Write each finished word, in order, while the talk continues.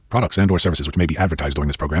Products and/or services which may be advertised during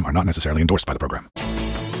this program are not necessarily endorsed by the program.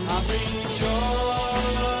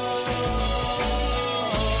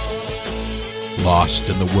 Lost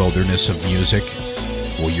in the wilderness of music?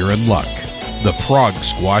 Well, you're in luck. The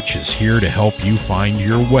Prog-Watch is here to help you find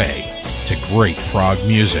your way to great prog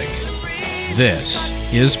music. This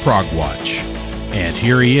is Prog-Watch, and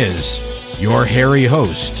here he is, your hairy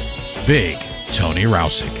host, Big Tony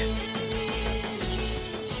Rousick.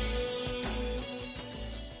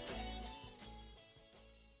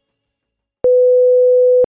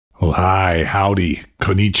 Well, hi, howdy,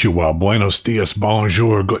 konnichiwa, buenos dias,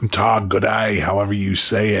 bonjour, guten tag, good day, however you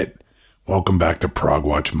say it. Welcome back to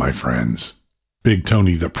Prog-Watch, my friends. Big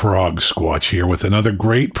Tony the Prog-Squatch here with another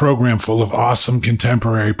great program full of awesome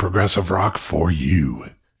contemporary progressive rock for you.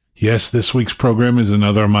 Yes, this week's program is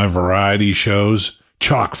another of my variety shows,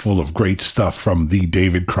 chock full of great stuff from the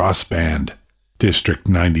David Cross Band, District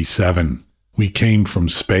 97, We Came From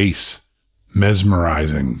Space,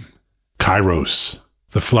 Mesmerizing, Kairos,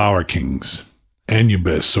 The Flower Kings,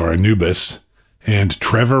 Anubis or Anubis, and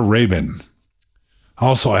Trevor Rabin.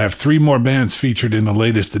 Also, I have 3 more bands featured in the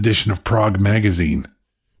latest edition of Prog Magazine.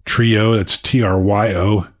 Trio, that's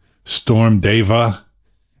Tryo, Storm Deva,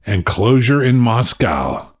 and Closure in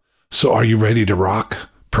Moscow. So are you ready to rock?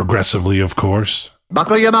 Progressively, of course.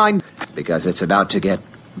 Buckle your mind, because it's about to get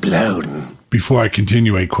blown. Before I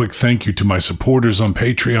continue, a quick thank you to my supporters on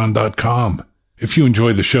Patreon.com. If you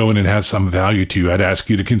enjoy the show and it has some value to you, I'd ask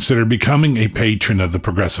you to consider becoming a patron of the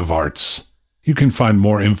Progressive Arts. You can find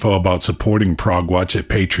more info about supporting Prog-Watch at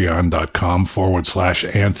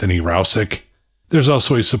patreon.com/Anthony Rousick. There's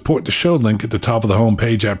also a support the show link at the top of the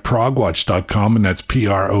homepage at progwatch.com, and that's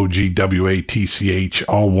PROGWATCH,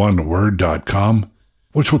 all one word.com,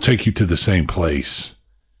 which will take you to the same place.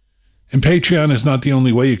 And Patreon is not the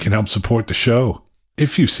only way you can help support the show.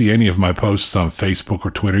 If you see any of my posts on Facebook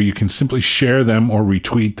or Twitter, you can simply share them or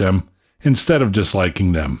retweet them instead of just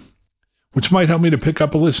liking them, which might help me to pick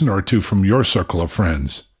up a listener or two from your circle of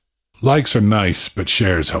friends. Likes are nice, but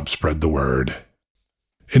shares help spread the word.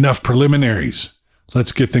 Enough preliminaries.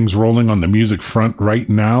 Let's get things rolling on the music front right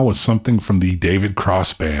now with something from the David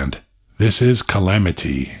Cross Band. This is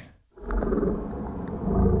Calamity.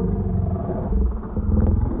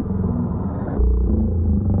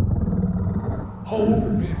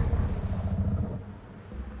 Hold me.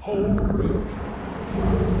 Hold me.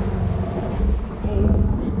 Hold me.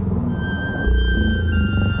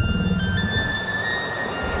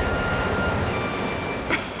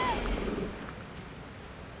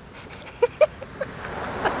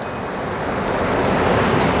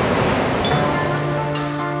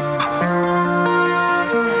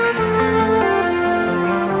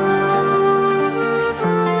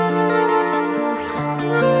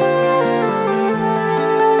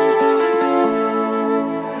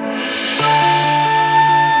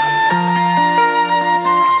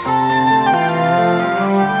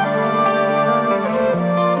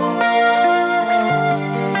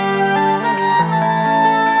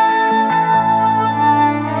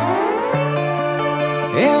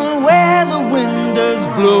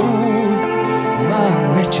 Blow,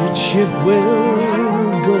 my wretched ship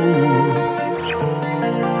will go.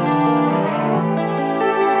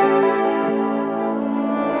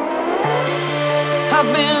 I've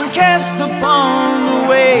been cast upon the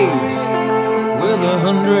waves with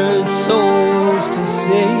 100 souls to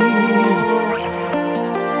save.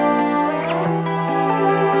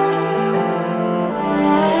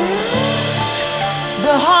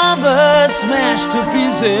 The harbor smashed to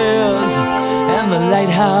pieces, and the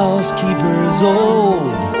lighthouse keeper's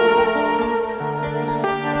old.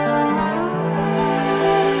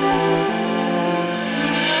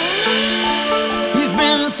 He's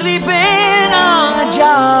been sleeping on the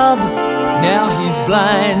job, now he's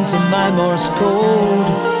blind to my Morse code.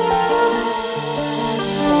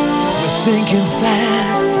 We're sinking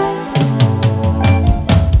fast.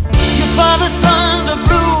 Your father's thunder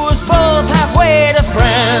blew us both halfway to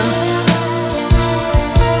France,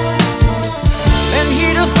 and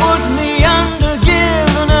he'd have put me under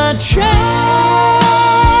given a chance.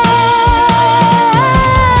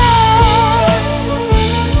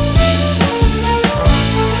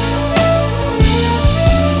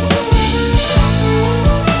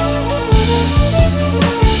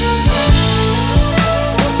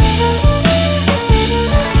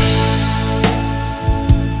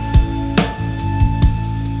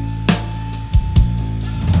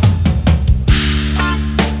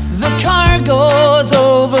 Goes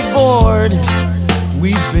overboard.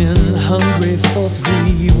 We've been hungry for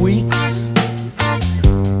 3 weeks.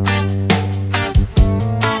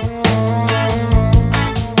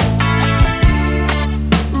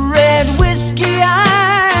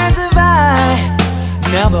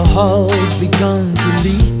 the hull's begun to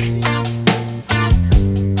leak.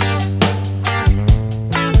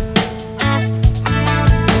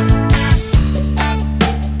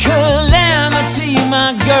 Calamity,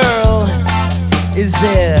 my girl, is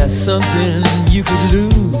there something you could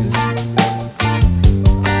lose?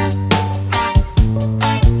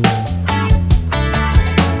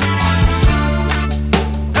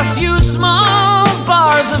 A few small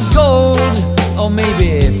bars of gold, or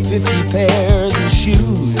maybe 50 pairs of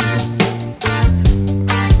shoes.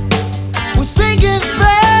 We're sinking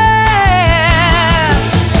fast.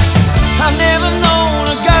 I've never known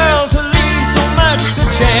a girl to leave so much to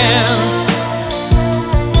chance.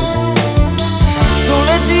 So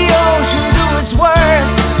let the ocean do its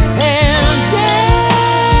worst and dance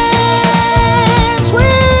with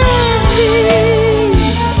me.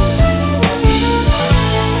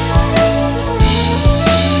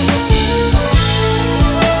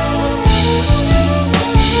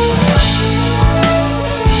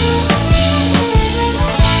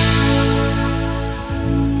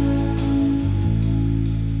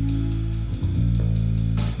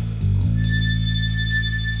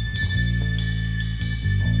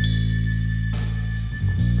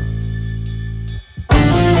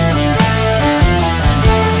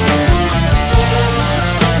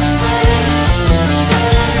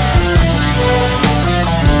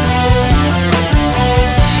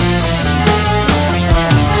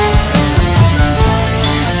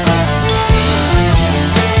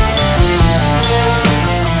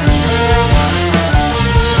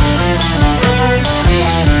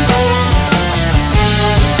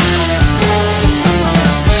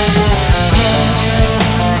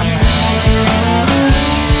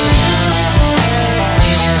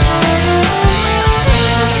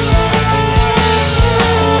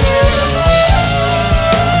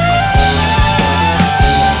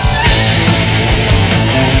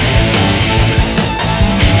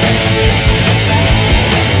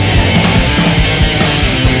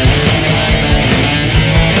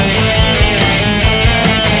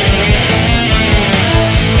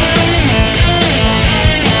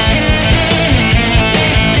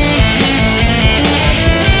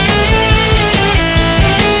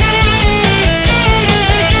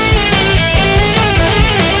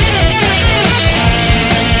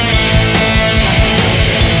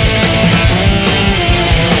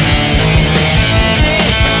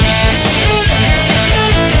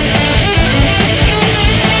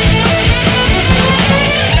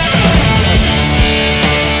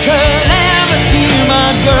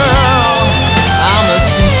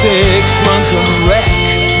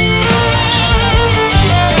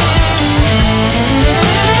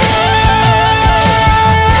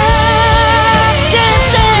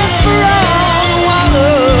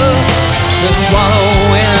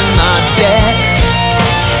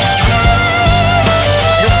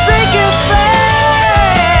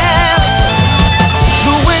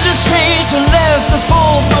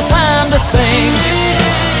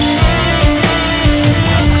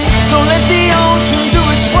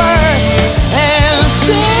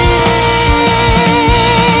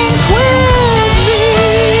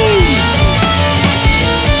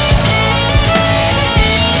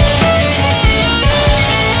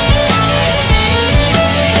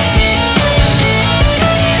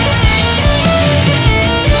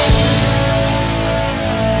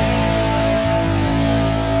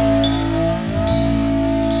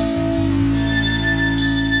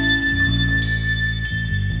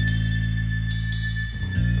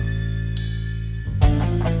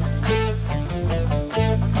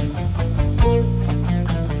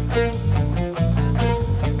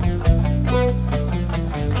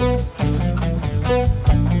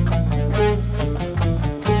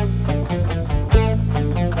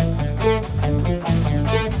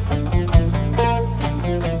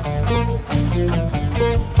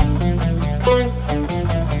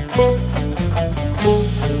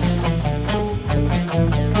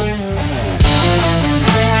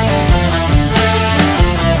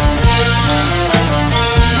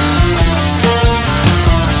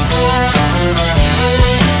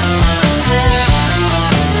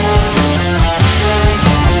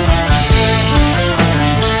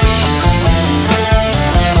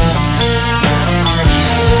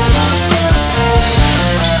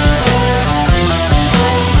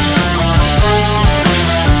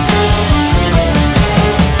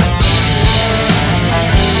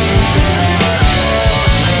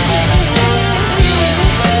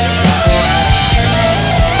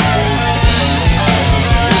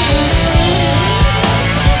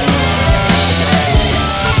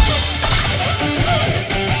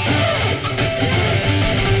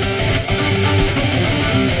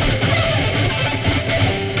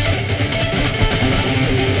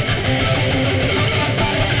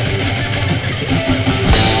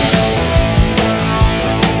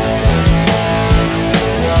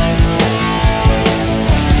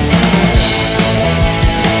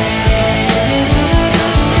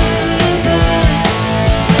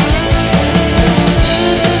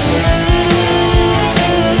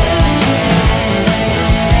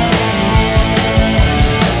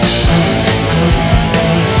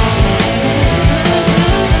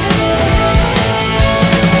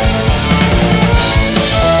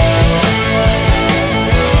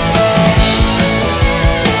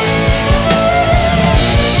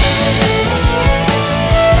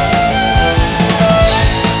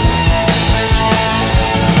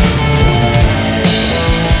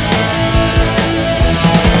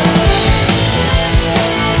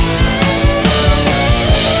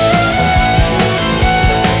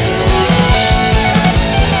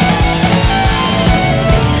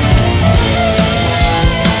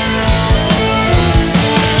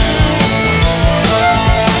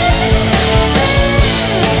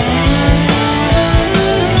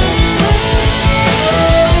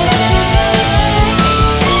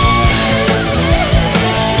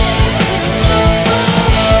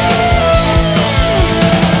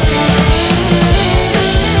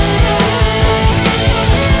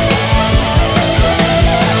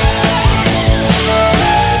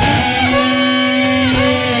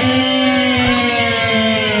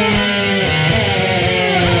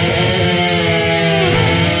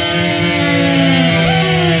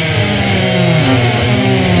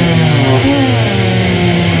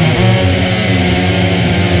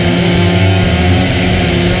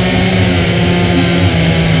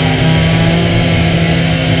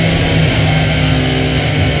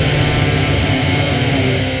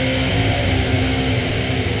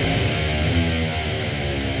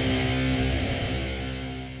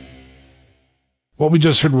 What we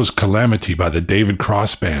just heard was Calamity by the David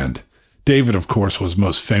Cross Band. David, of course, was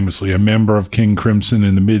most famously a member of King Crimson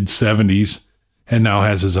in the mid-70s and now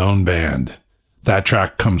has his own band. That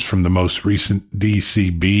track comes from the most recent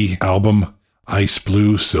DCB album, Ice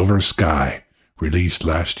Blue Silver Sky, released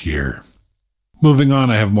last year. Moving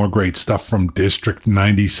on, I have more great stuff from District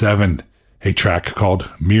 97, a track called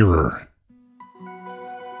Mirror.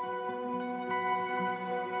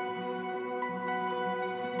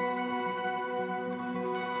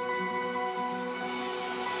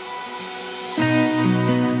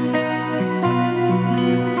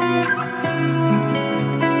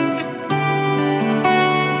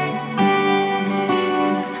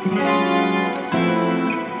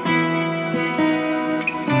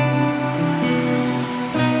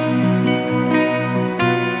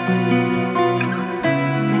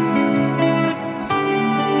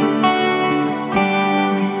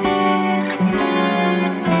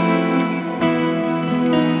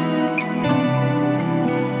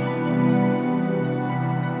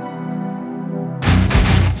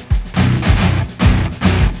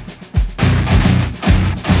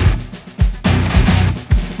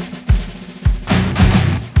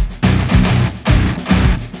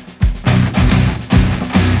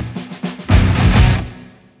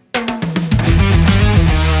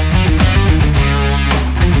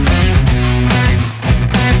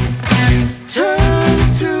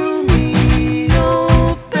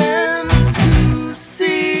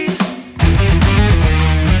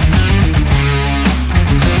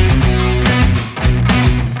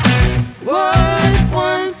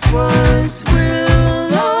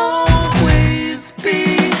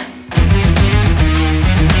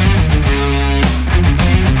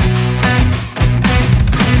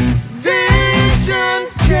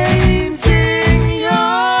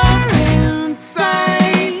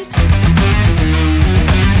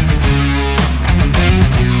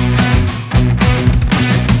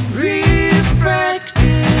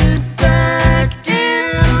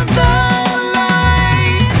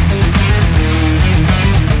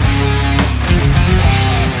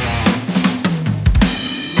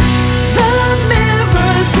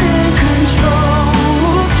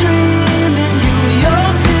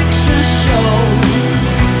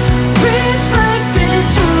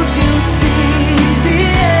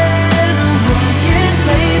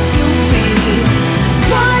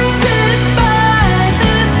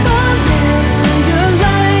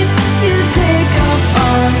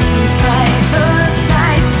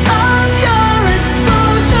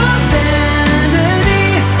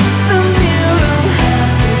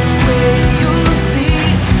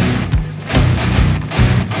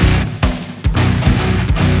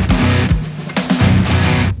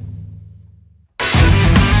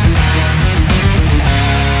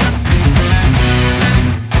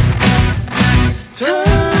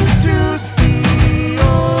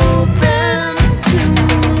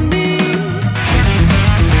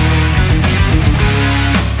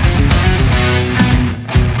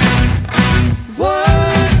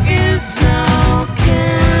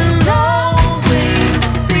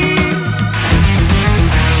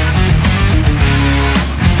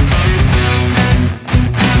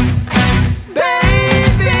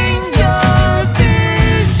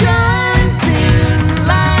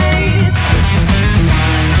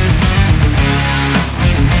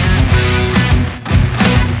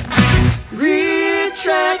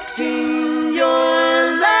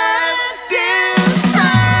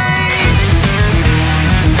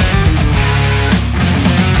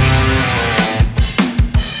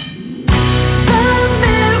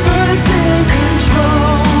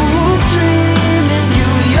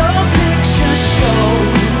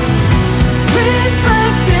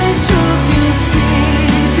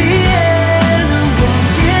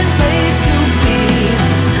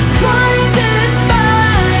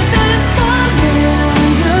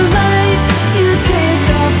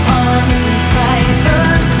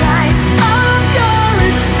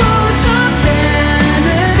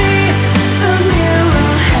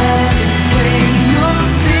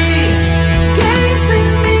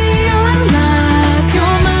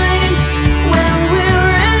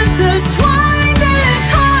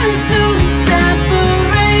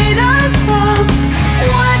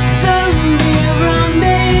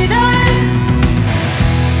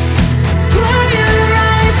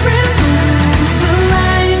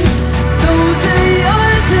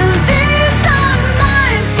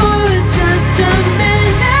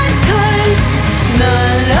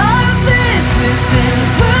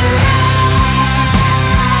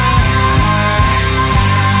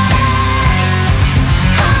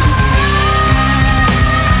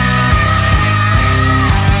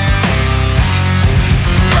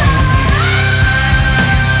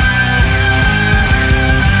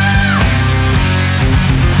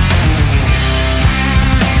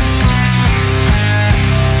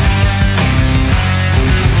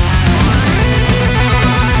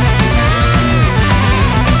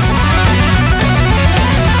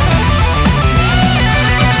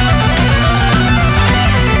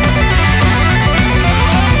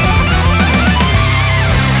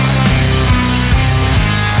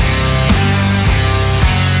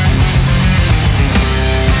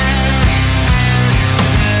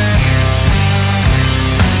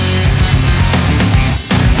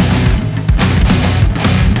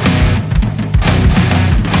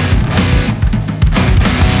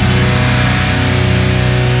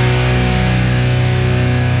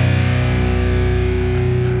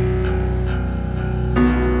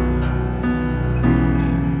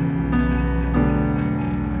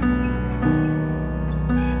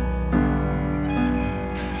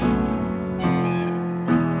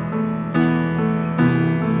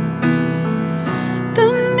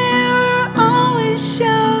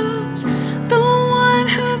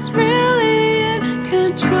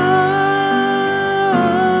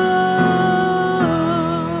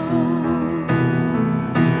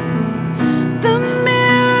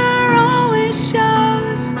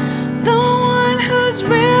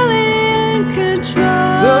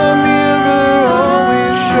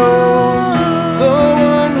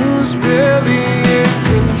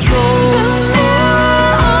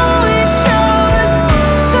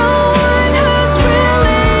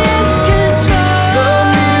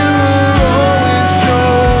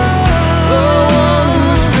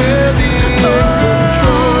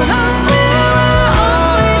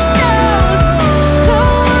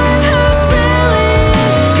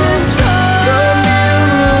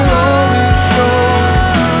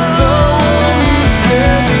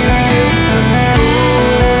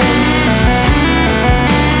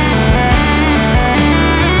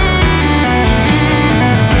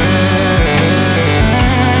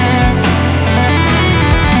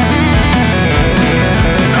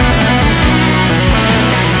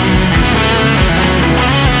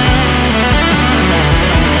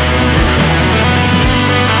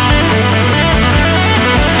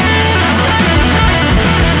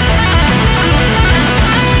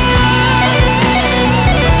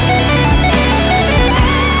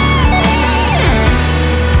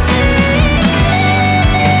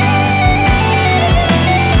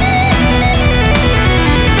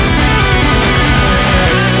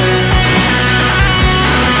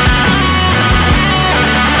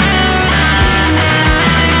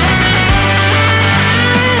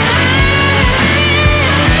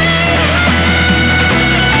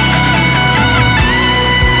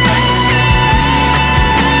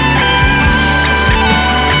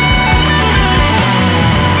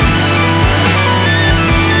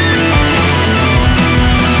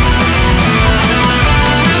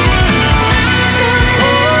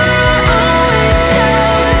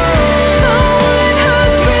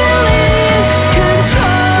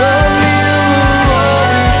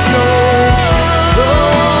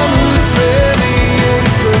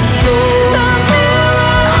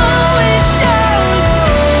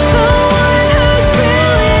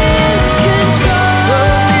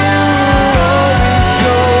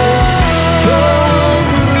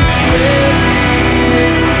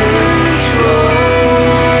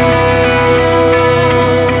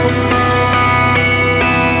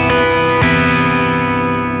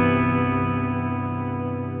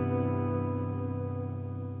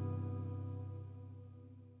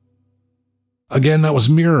 Again, that was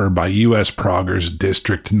Mirror by US Proggers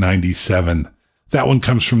District 97. That one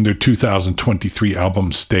comes from their 2023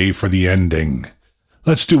 album Stay for the Ending.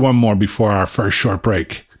 Let's do one more before our first short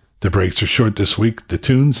break. The breaks are short this week, the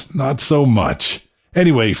tunes not so much.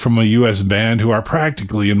 Anyway, from a US band who are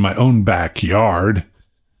practically in my own backyard.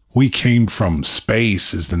 We Came From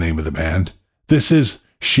Space is the name of the band. This is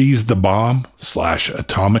She's the Bomb /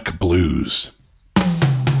 Atomic Blues.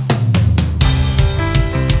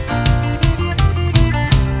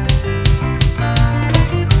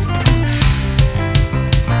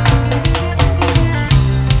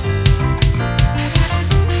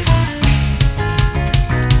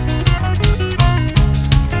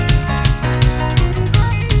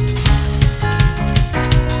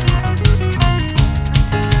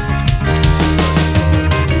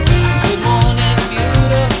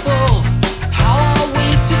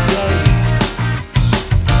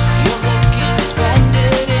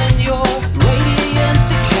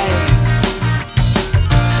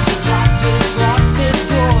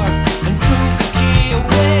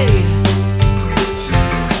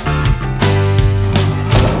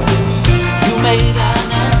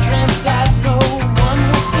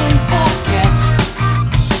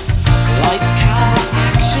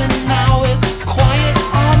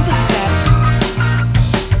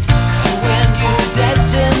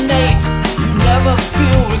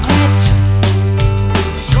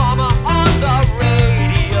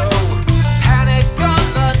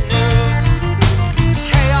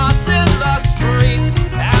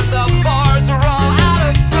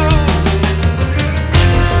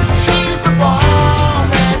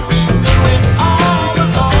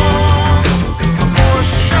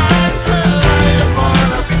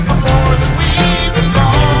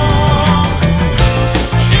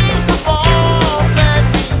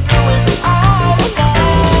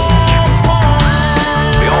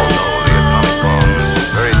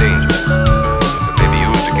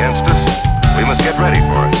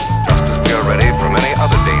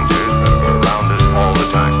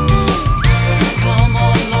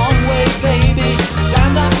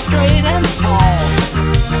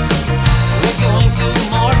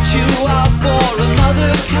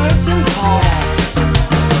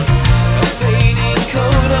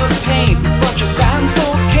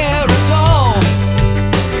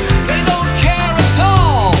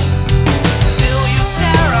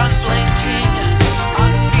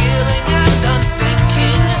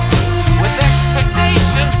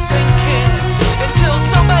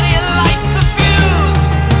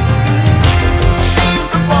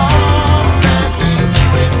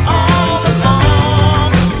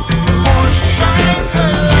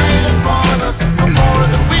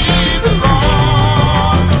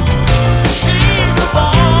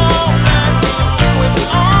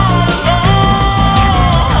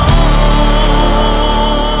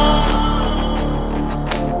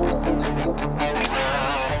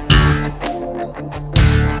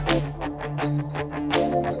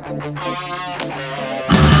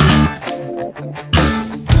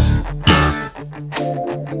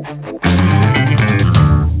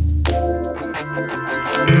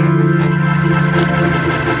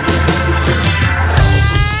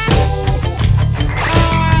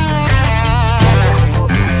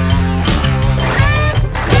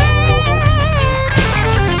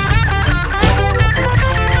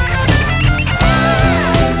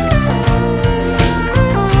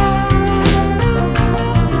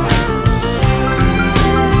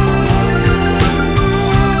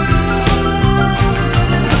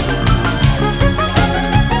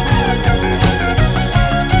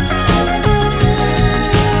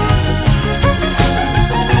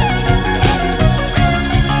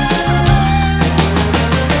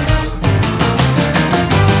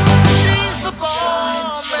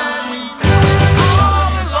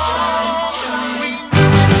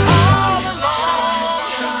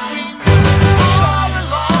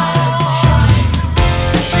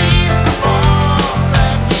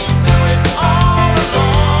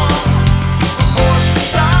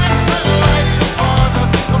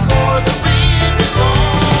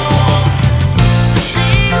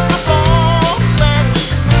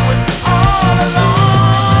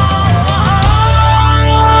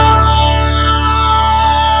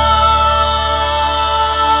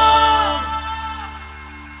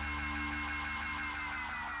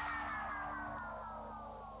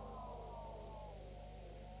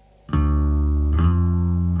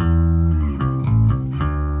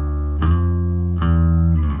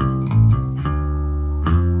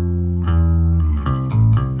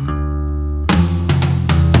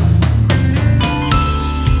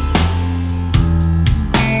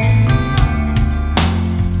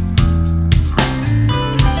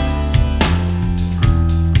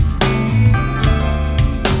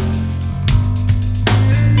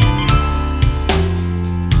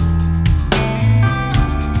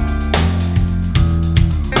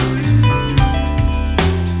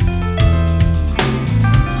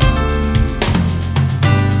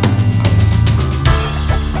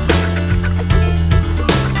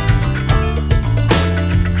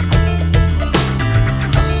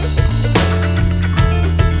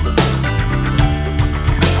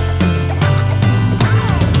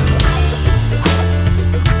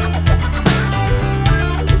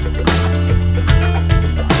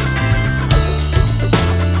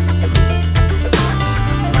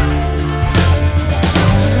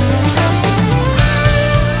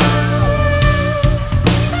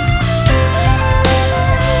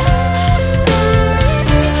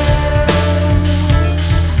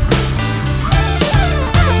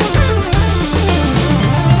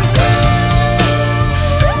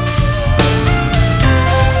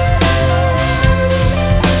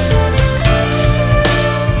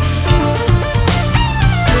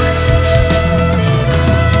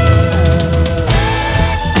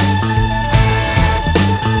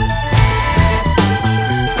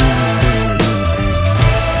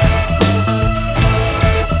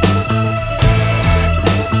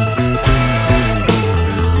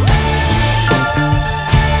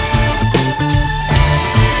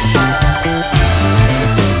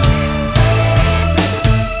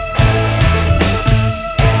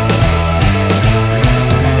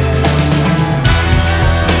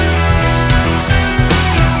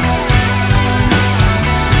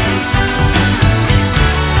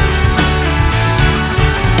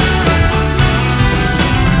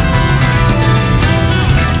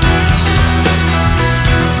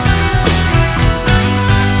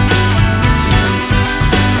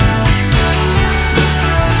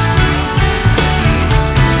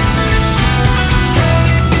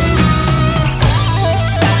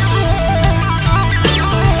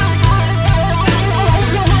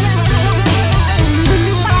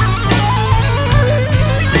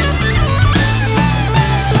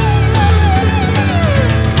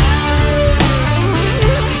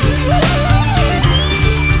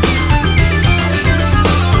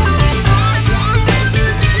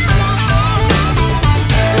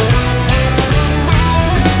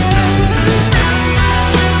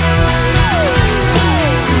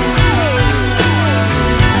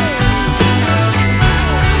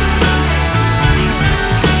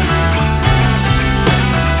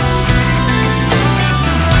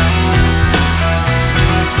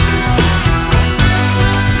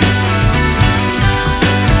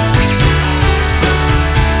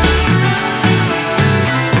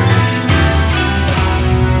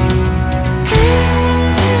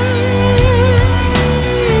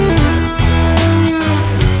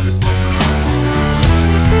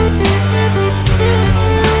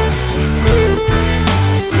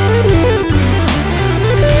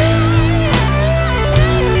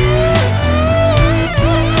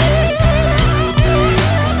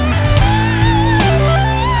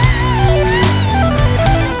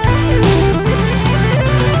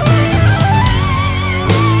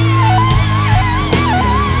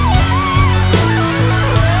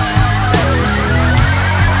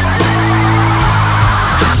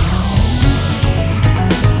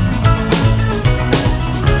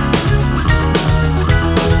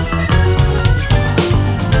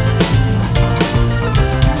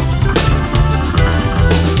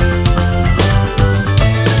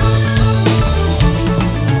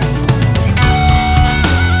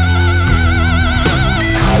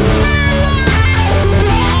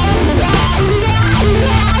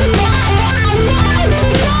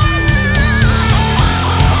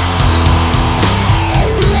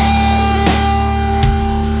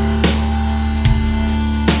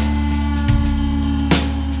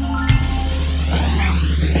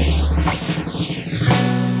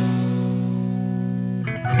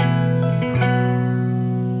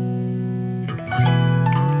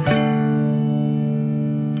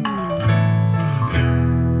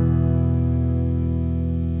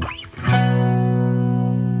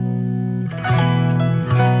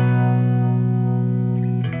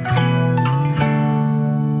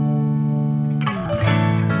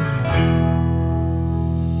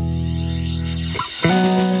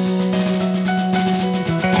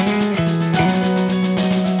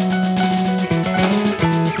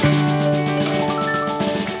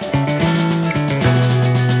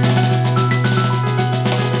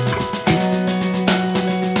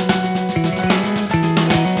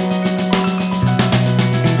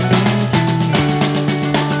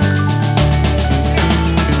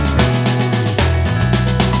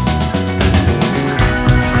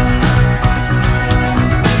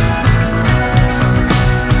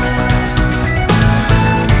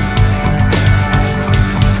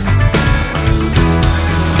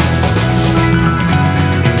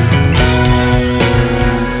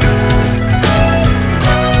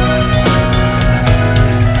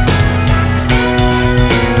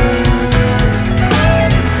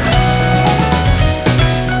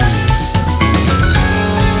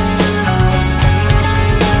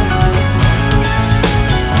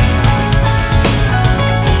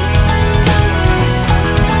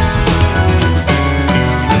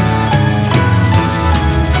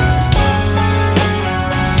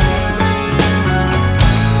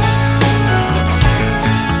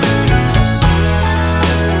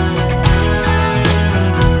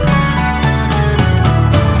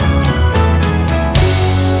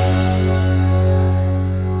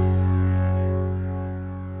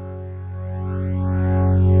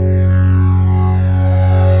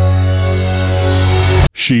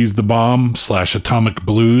 She's the Bomb / Atomic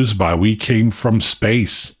Blues by We Came From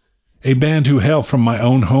Space, a band who hail from my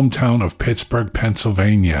own hometown of Pittsburgh,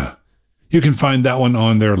 Pennsylvania. You can find that one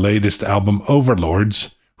on their latest album,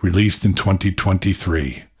 Overlords, released in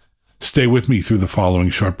 2023. Stay with me through the following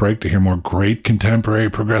short break to hear more great contemporary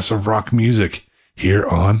progressive rock music here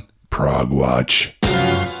on Prog-Watch.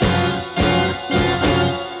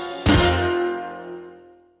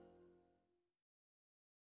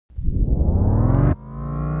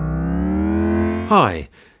 Hi,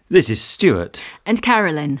 this is Stuart. And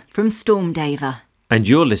Carolyn from Stormdaver. And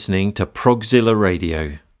you're listening to Progzilla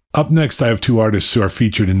Radio. Up next, I have two artists who are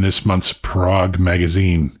featured in this month's Prog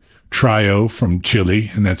magazine. Trio from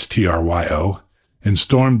Chile, and that's Tryo, and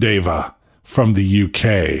Stormdaver from the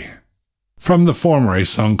UK. From the former, a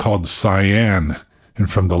song called Cyan,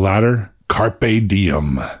 and from the latter, Carpe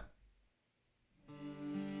Diem.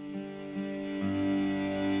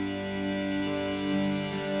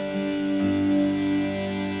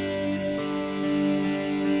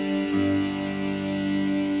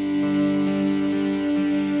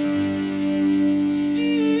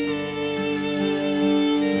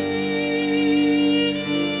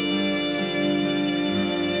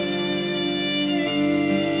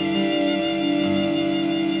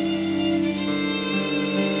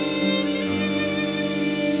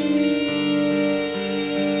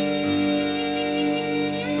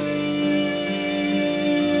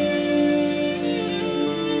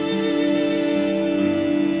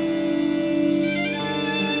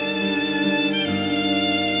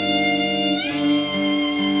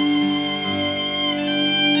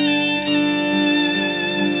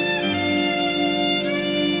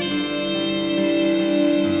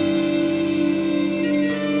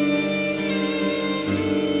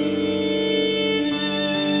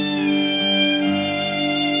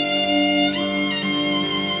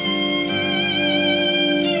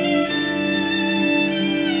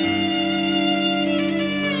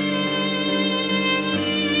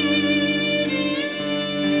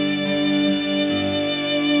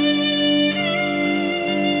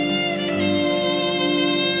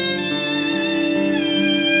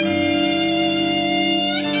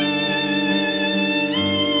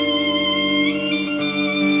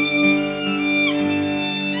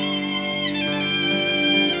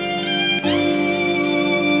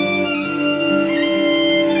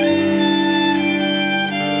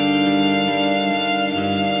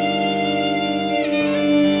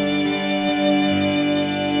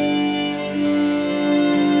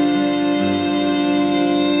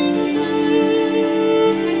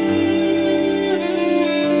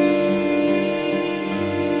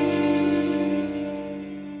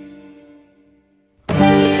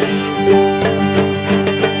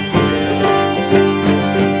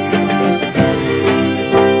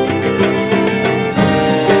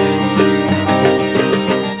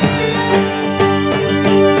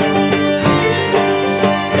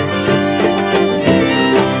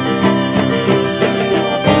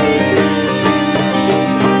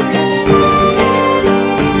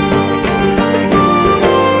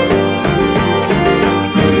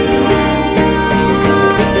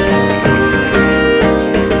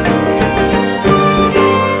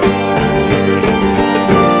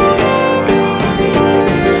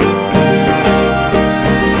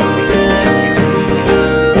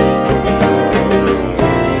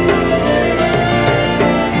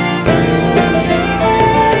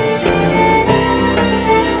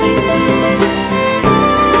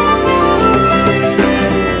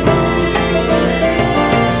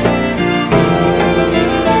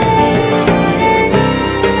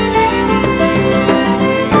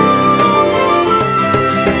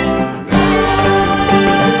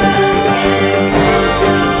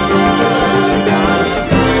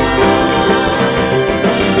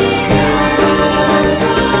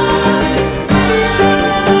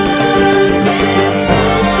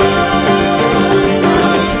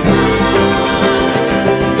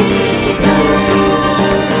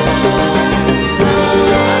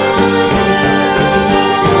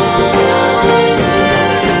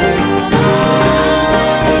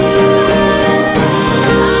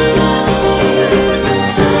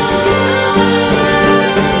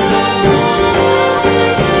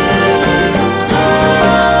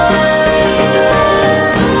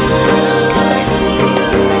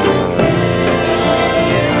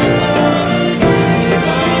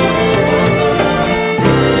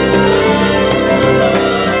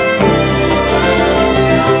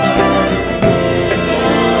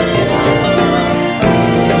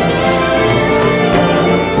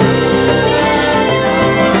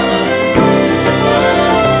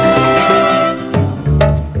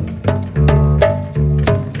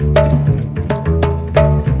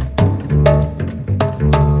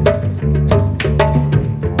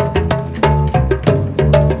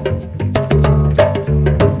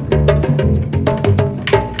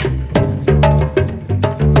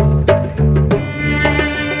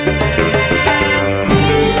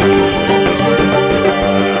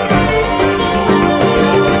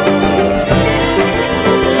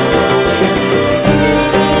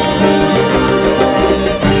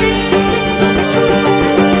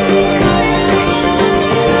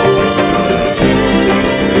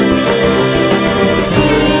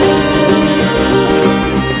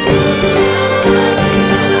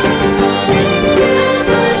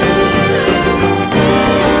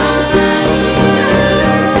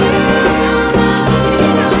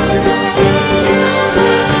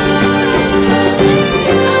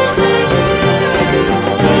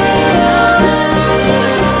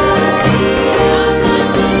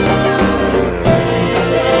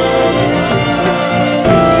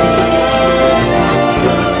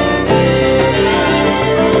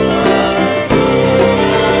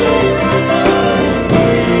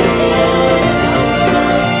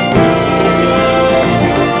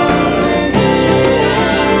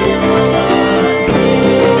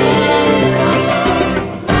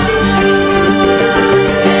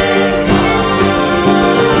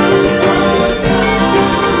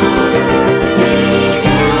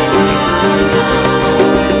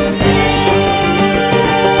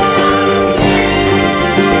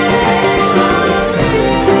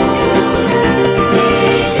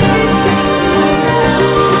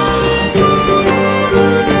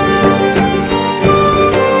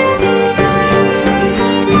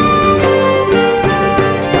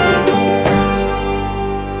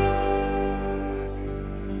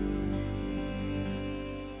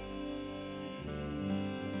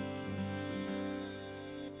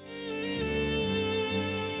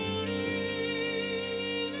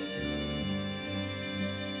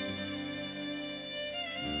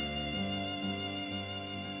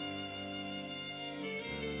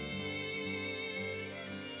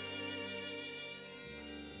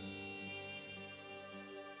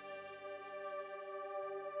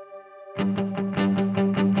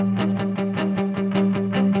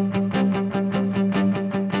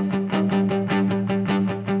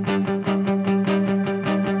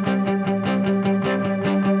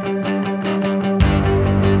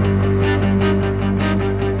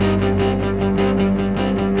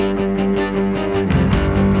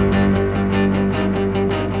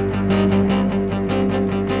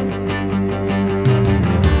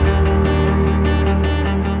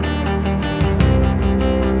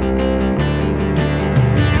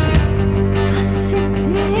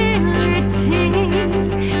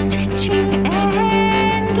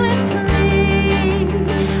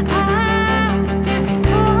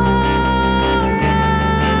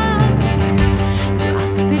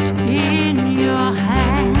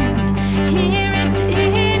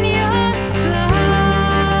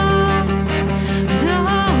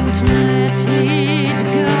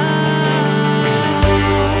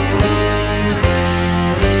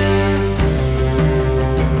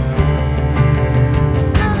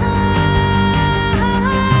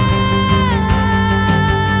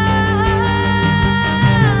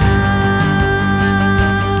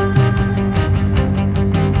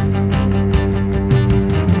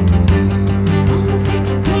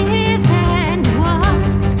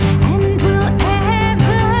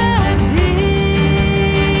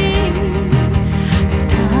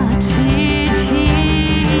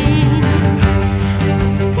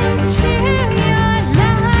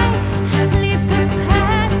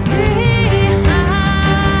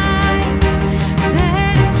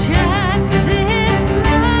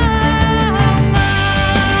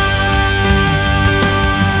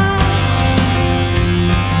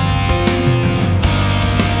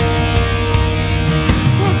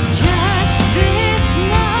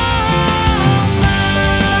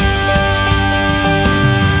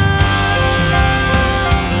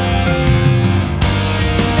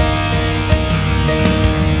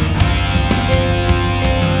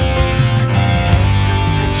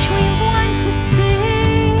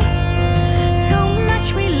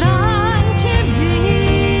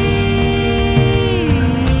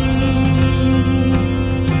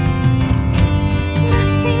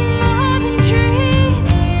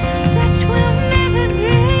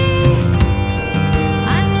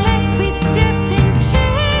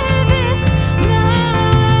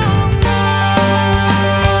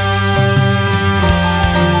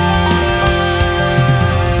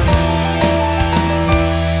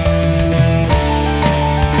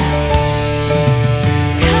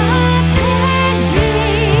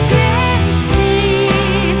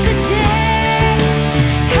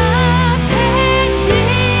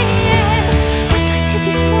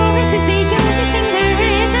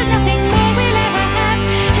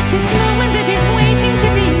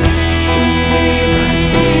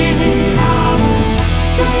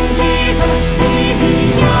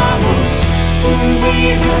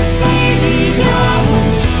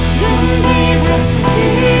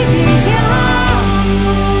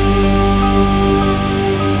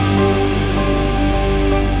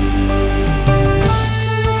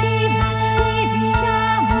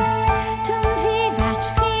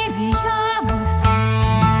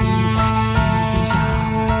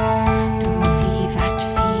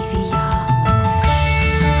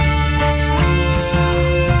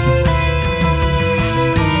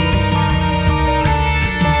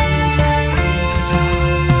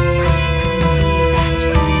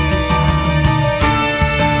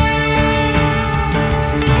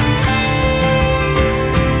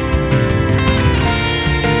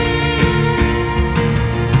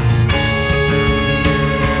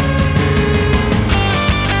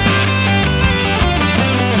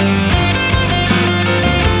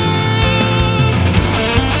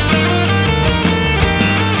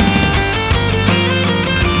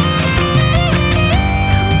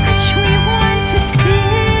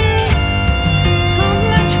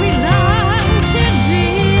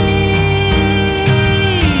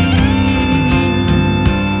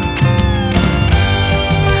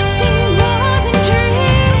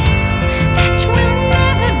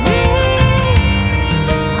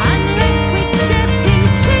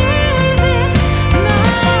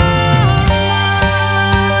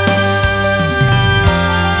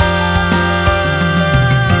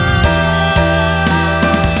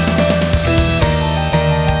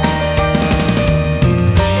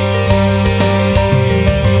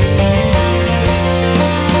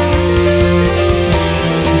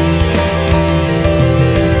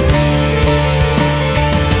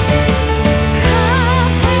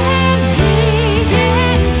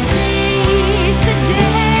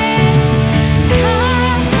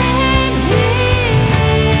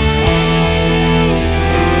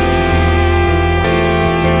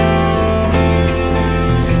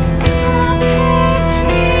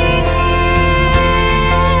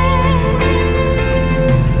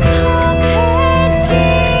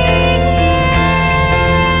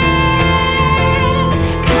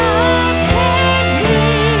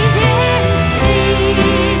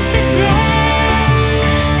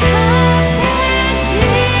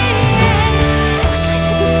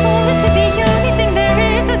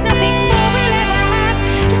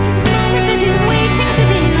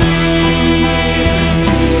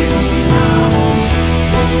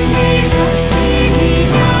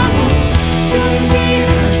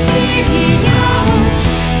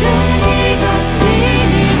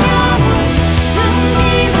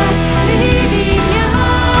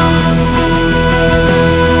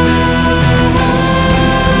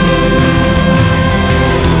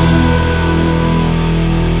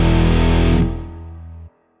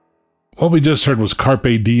 What we just heard was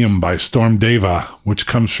Carpe Diem by Storm Deva, which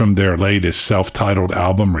comes from their latest self-titled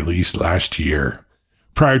album released last year.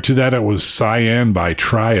 Prior to that, it was Cyan by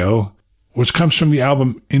Trio, which comes from the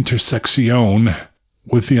album Intersección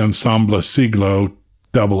with the Ensemble Siglo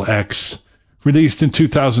XX, released in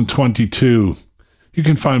 2022. You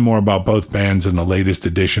can find more about both bands in the latest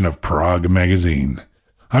edition of Prog magazine.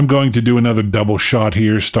 I'm going to do another double shot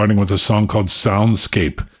here, starting with a song called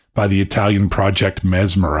Soundscape by the Italian project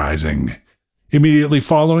Mesmerizing. Immediately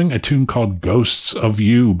following, a tune called Ghosts of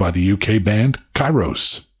You by the UK band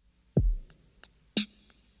Kairos.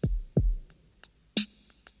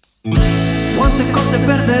 Quante cose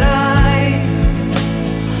perderai,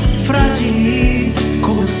 fragili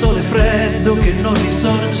come un sole freddo che non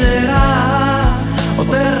risorgerà, o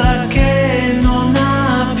terra che non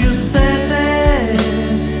ha più sete,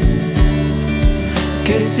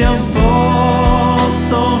 che sia un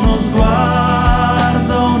posto, uno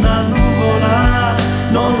sguardo, una nuvola,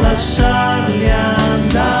 non lasciarli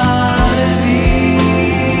andare via.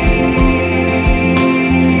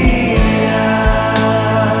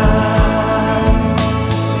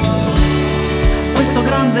 Questo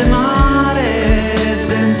grande mare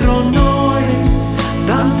dentro noi,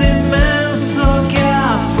 tanto immenso che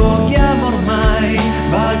affoghiamo ormai,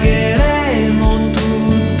 vagheremo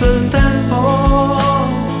tutto il tempo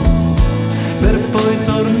per poi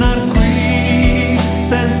tornar qui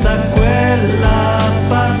senza quella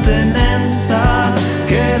appartenenza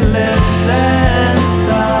che è l'essenza.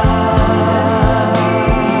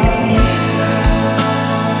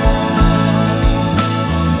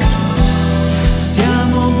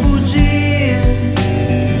 Siamo bugie,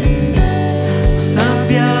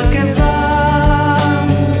 sabbia che va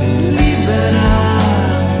libera,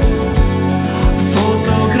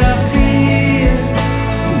 fotografie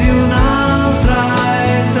di un'altra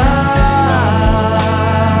età.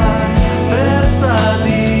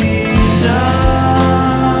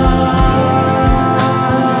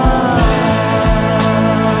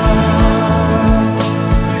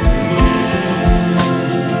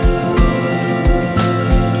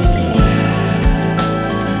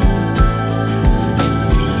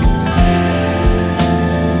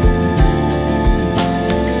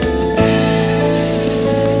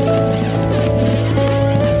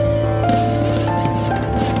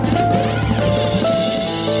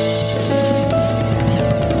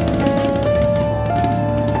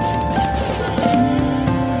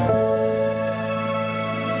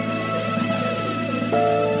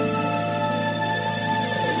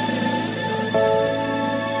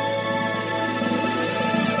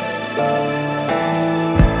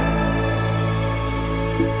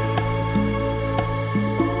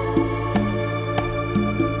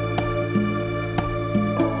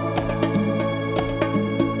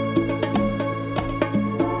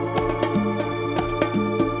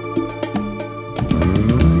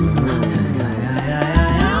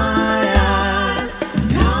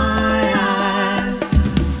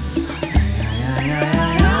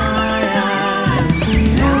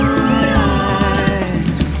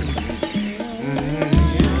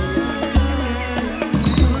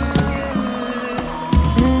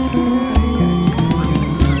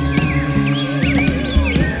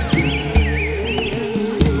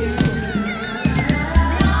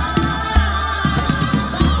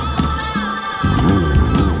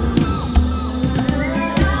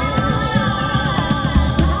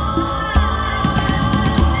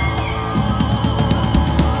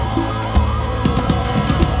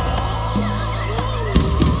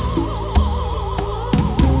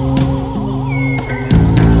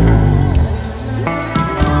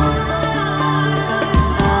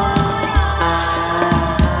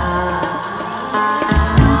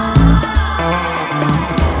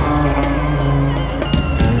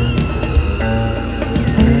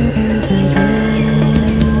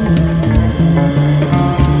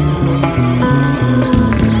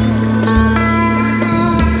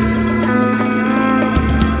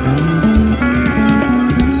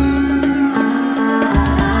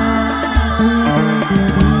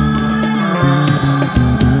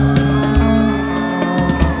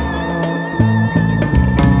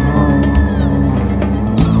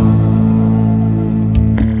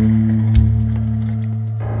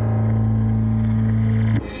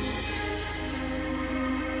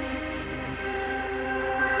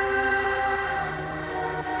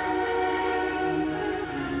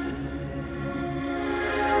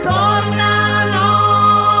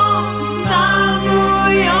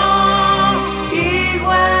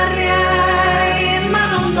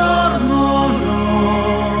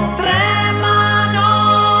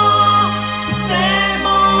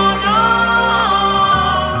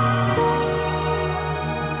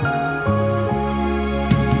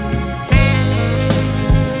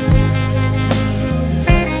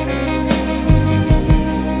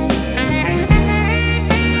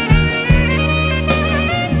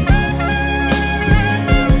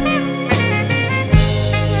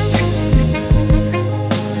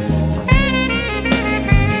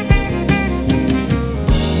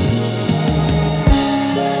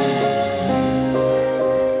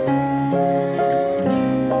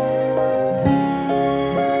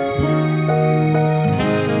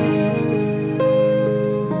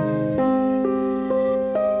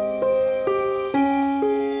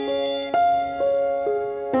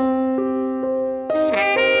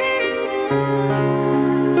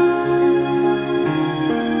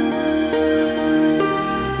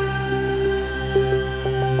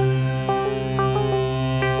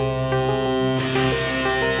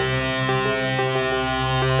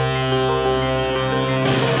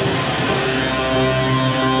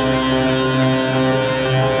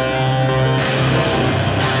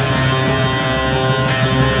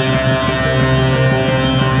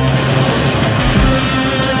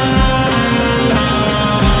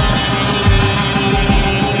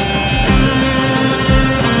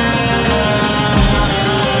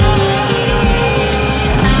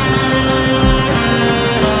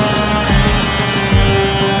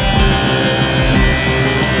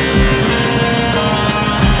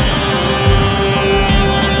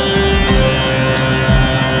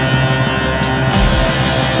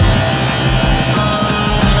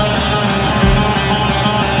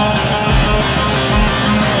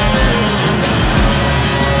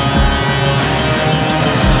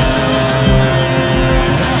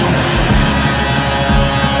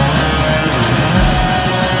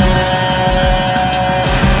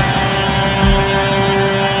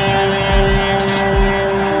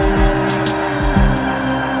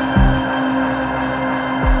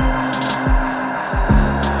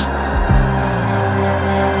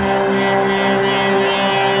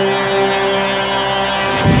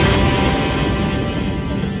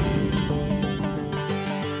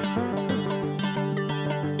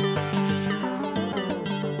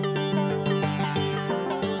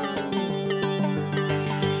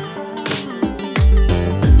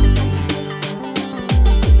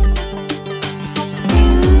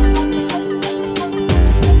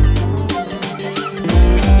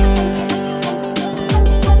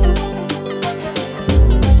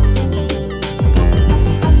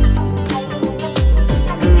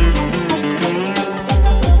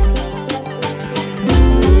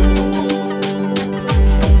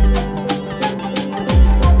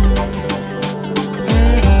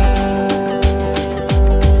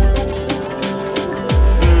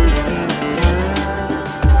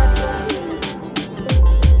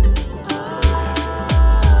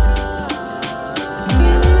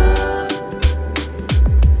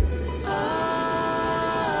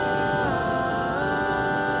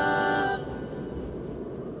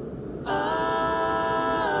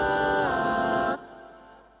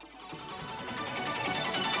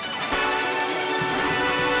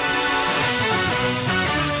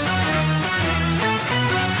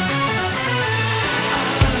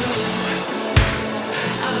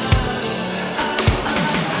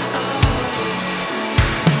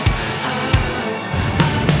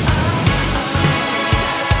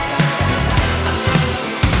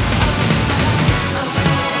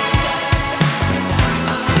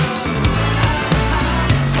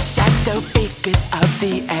 so because of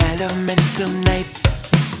the elemental night.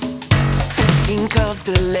 Thinking calls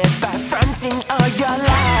to live by fronting all your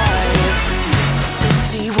life.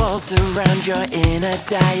 City walls around your inner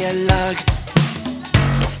dialogue.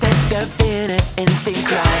 Instead of inner instinct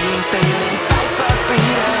crying, failing, fight for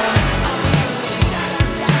freedom.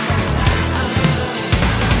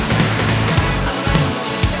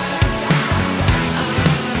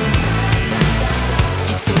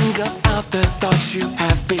 The thoughts you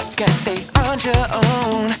have because they aren't your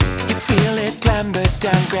own. You feel it clamber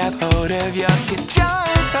down, grab hold of your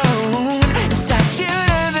control. Inside you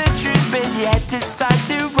know the truth, but yet decide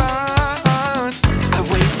to run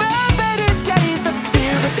away from better days, but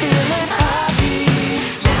fear of feeling happy.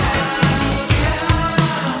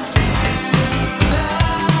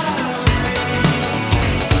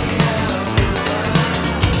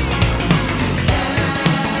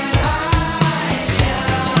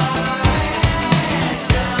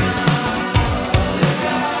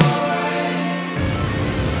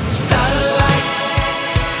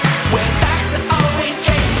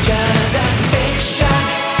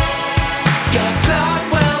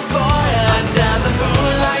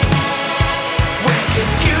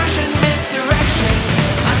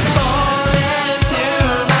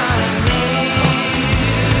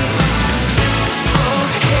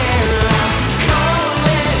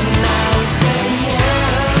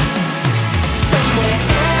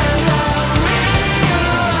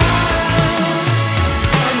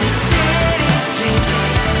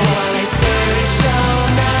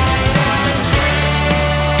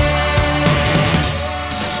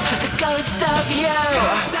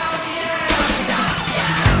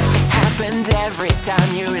 Every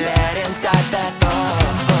time you let inside that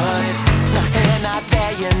void, not here, not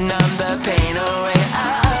there, you numb the pain away.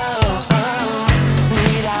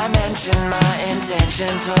 Need I mention my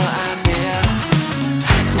intention for I fear?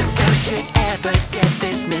 Negotiate air, but get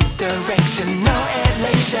this misdirection, no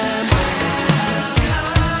elation.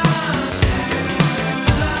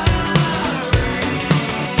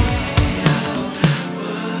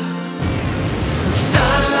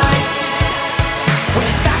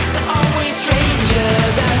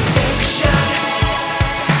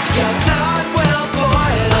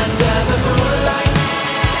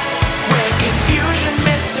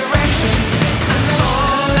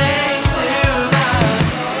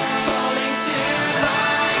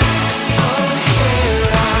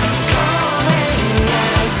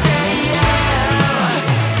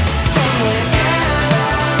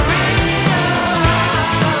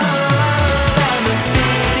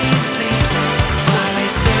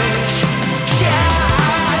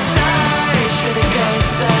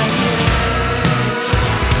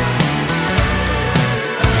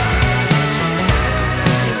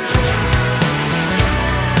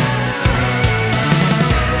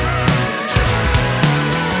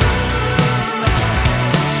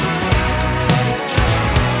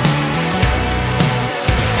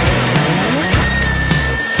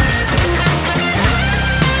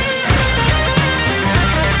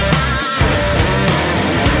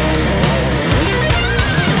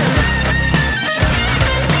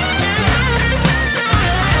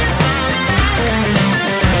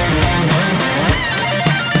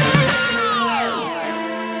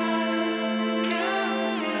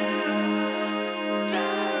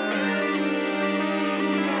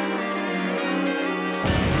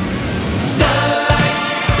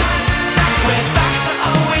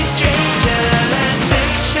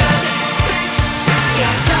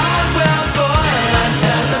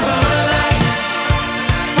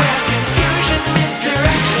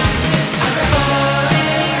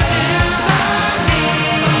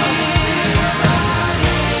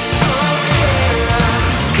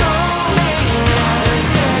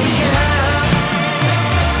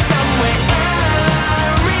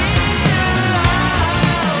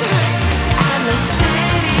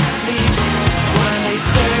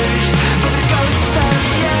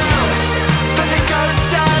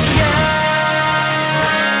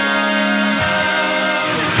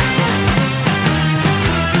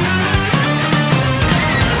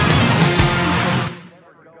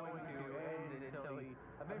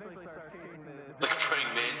 Like a praying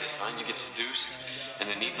mantis, huh? You get seduced and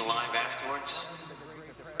then eaten alive afterwards?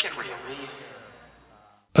 Get real, will you?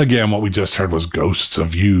 Again, what we just heard was Ghosts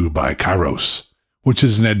of You by Kairos, which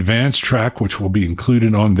is an advanced track which will be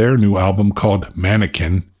included on their new album called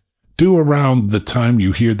Mannequin, due around the time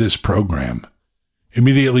you hear this program.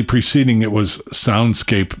 Immediately preceding it was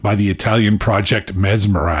Soundscape by the Italian project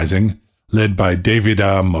Mesmerizing, led by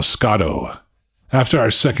Davide Moscato. After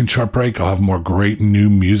our second chart break, I'll have more great new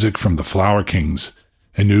music from the Flower Kings,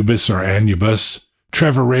 Anubis or Anubis,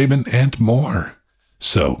 Trevor Rabin, and more.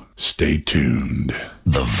 So stay tuned.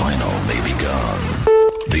 The vinyl may be gone.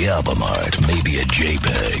 The album art may be a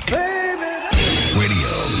JPEG. Radio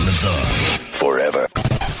lives on forever.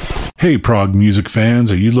 Hey, prog music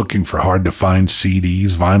fans, are you looking for hard-to-find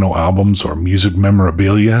CDs, vinyl albums, or music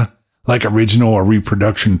memorabilia, like original or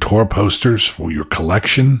reproduction tour posters for your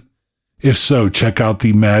collection? If so, check out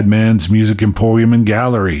the Madman's Music Emporium and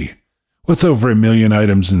Gallery. With over 1 million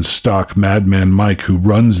items in stock, Madman Mike, who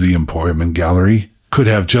runs the Emporium and Gallery, could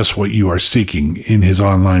have just what you are seeking in his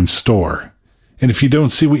online store. And if you don't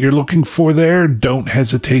see what you're looking for there, don't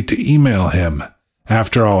hesitate to email him.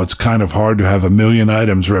 After all, it's kind of hard to have 1 million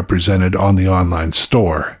items represented on the online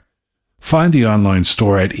store. Find the online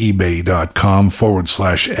store at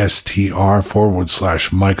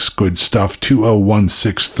ebay.com/str/Mike's Good Stuff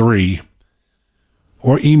 20163.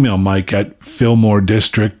 Or email Mike at Fillmore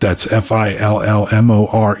District, that's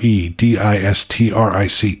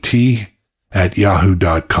FILLMOREDISTRICT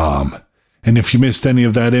 @yahoo.com. And if you missed any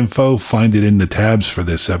of that info, find it in the tabs for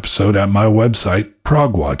this episode at my website,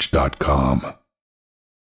 Prog-Watch.com.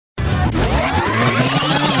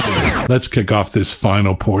 Let's kick off this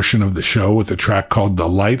final portion of the show with a track called The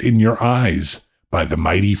Light in Your Eyes by the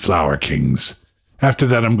Mighty Flower Kings. After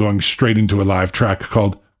that, I'm going straight into a live track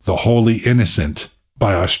called The Holy Innocent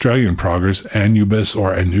by Australian proggers Anubis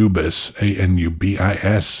or Anubis,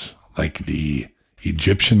 Anubis, like the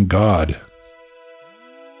Egyptian god.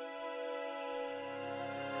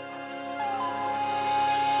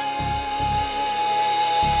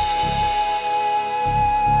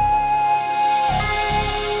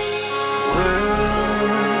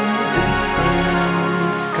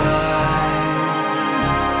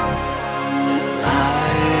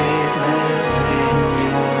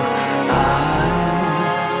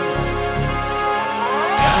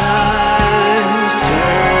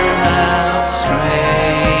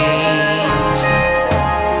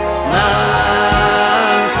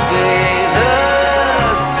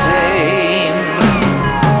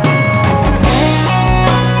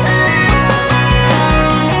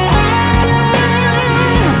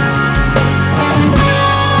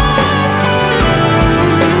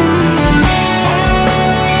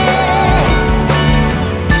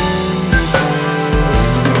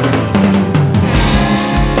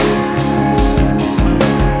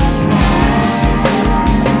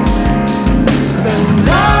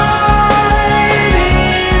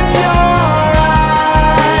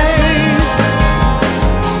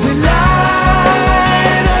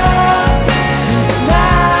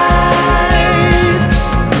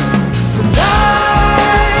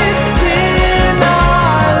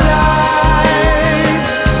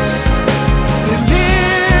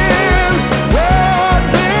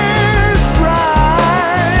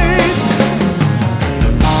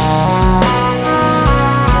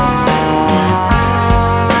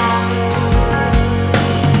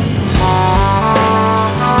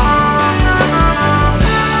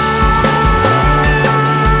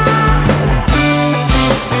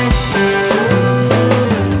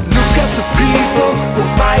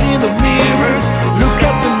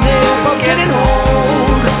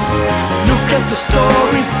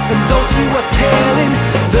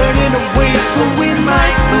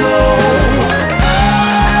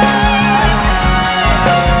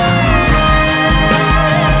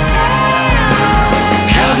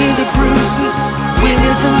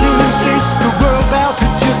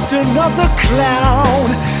 Another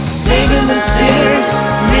clown, saving the sinners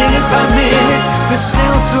minute by minute. The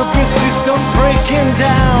sounds of the system breaking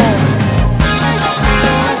down.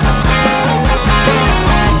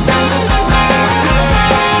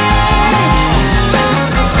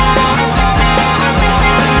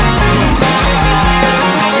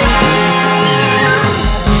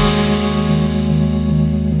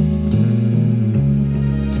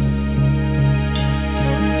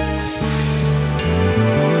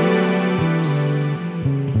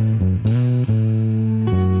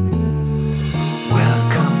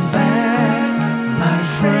 Welcome back, my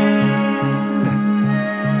friend.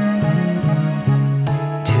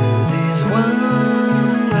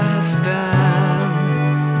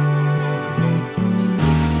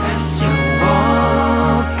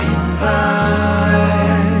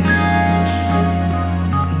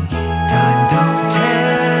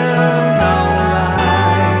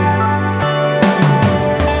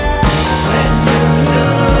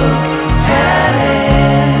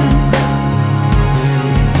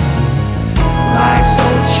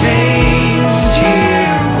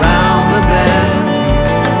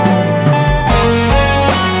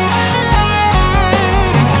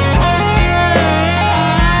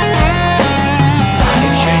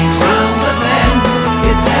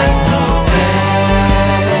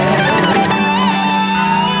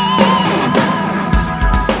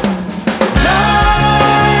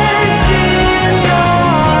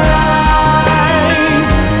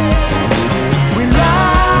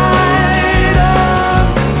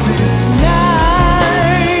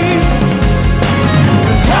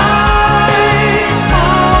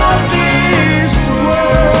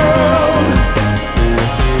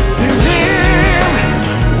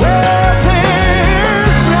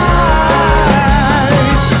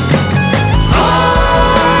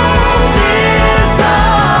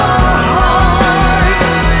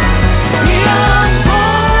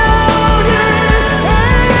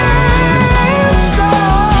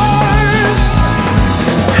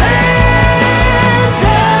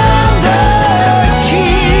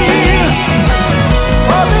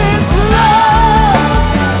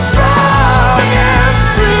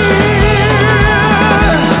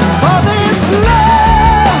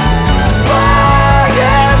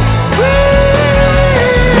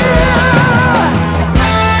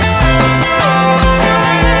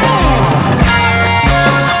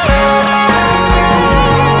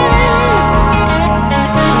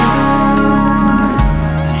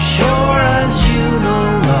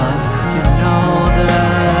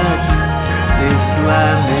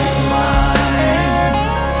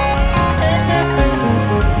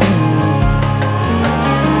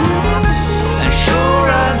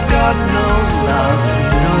 God knows love, you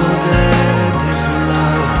know that His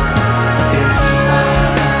love is mine.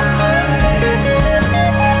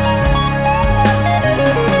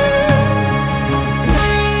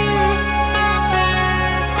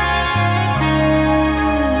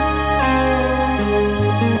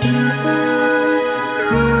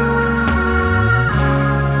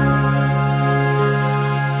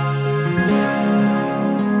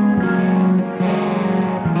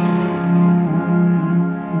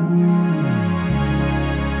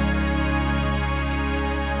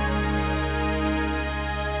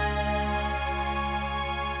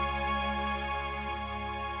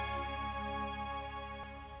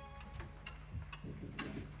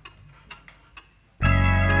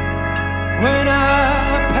 When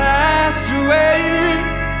I pass away,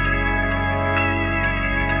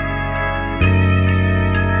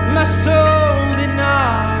 my soul did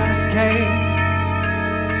not escape.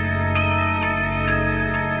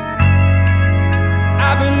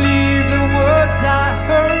 I believe the words I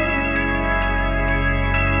heard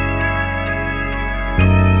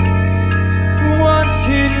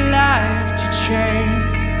wanted life to change.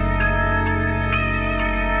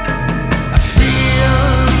 I feel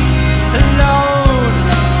alone,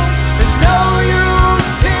 there's no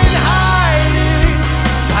use in hiding.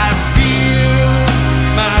 I feel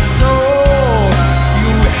my soul,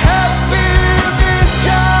 you have been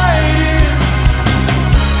misguided.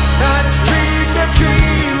 I dreamed a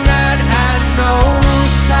dream that has no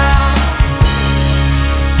sound.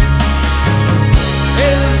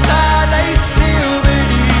 As I lay still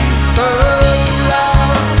beneath the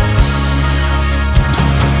cloud,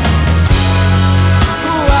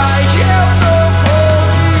 I have no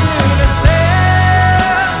innocence.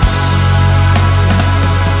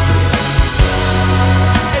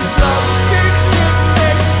 As love speaks, it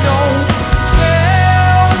makes no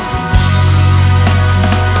sound.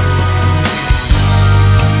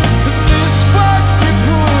 This what we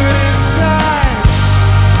put aside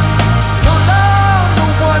no longer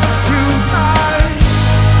wants to hide.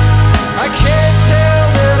 I can't tell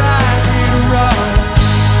that I did wrong.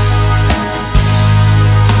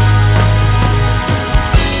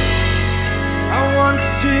 I want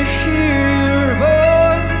to hear your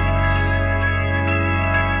voice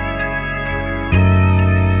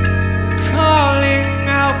calling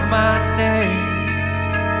out my name.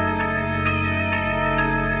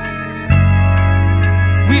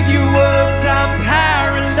 With your words I'm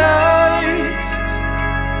paralyzed.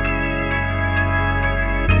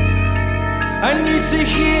 I need to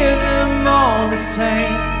hear them all the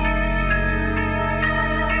same.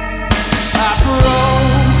 I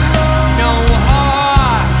broke no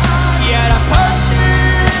hearts, yet I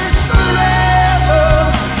punished forever.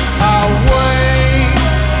 I wait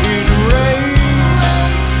in rage,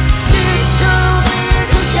 need to be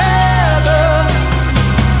together.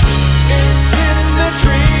 It's in the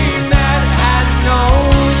dream that has no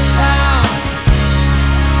sound.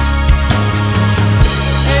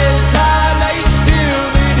 As I lay still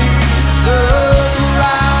beneath the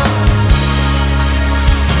ground.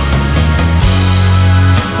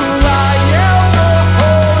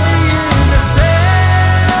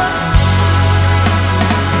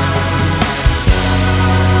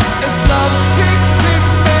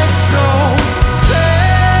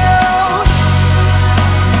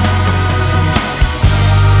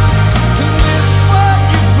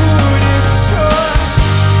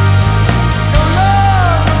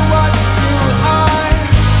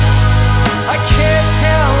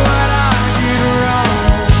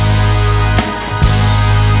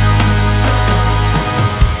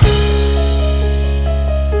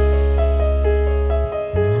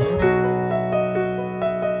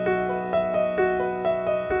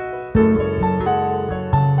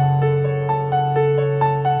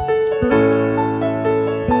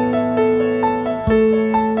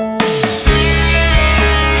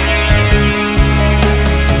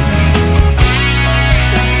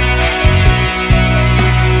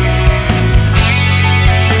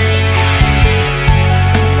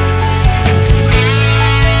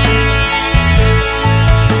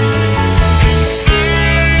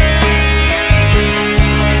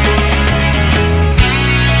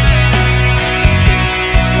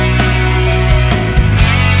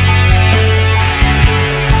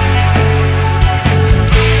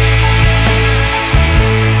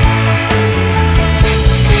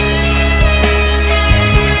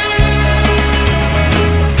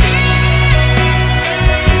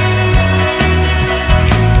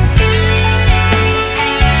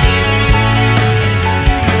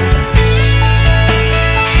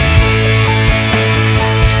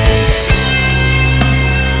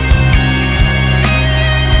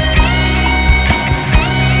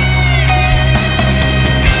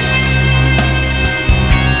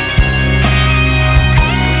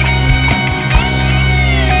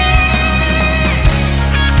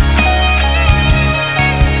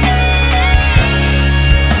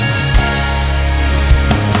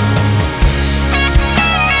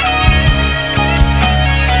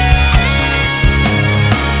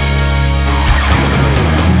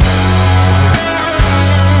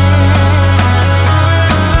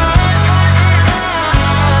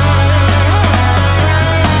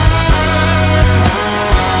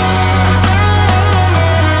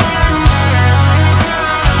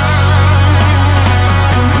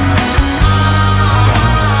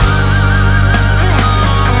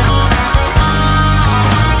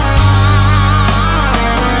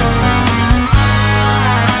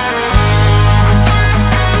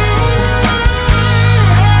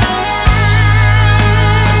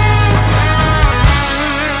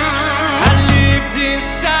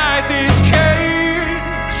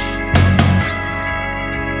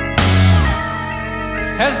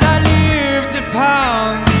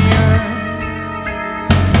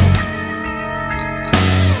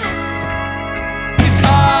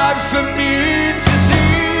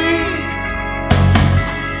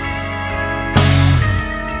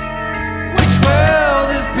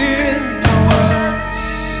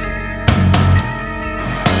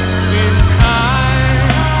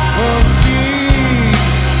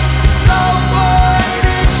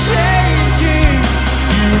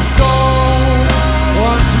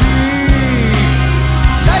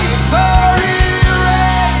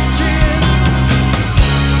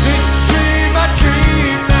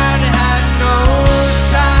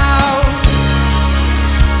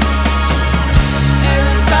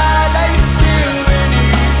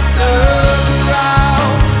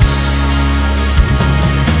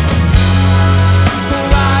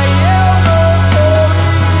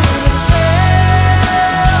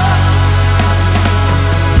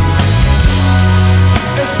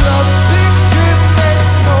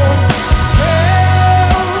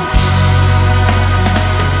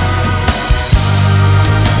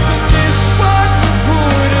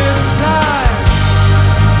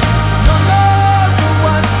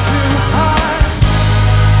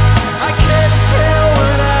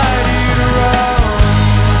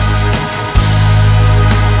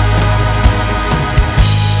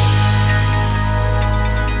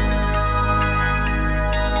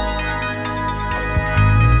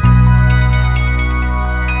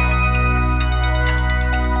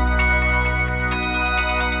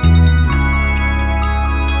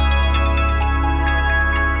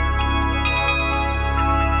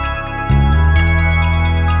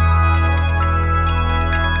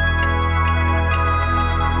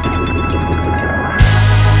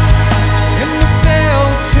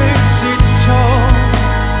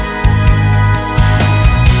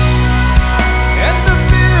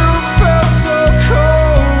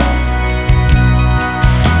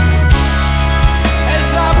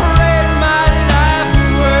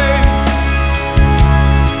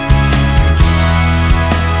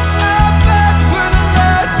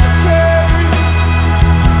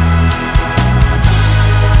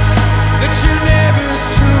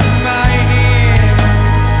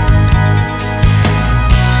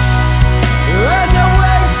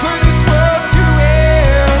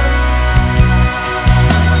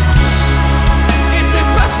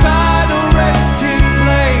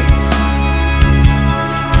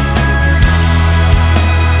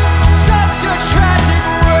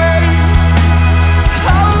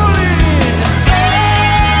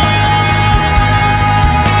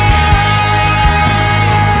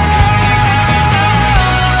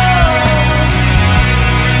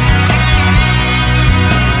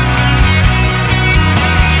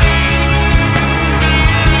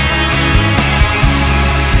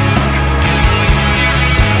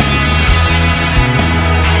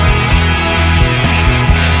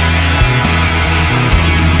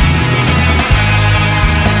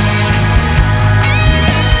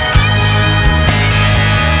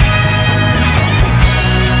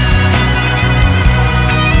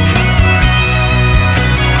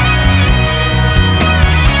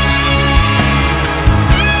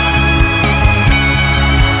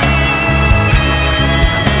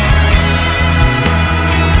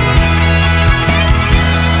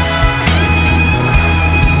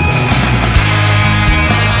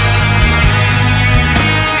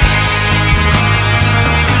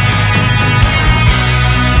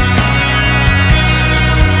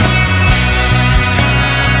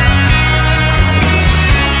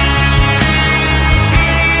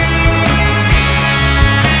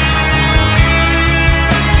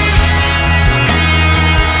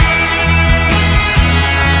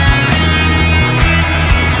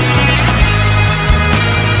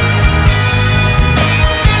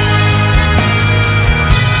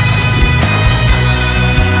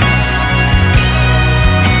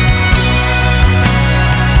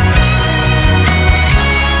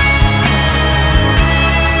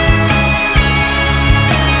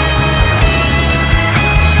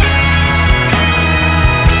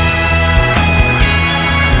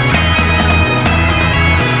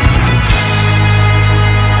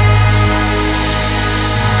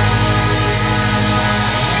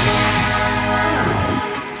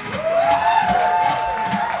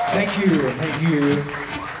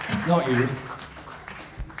 Not you.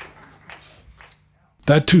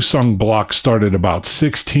 That two-song block started about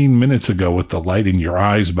 16 minutes ago with The Light in Your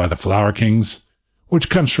Eyes by the Flower Kings, which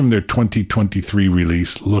comes from their 2023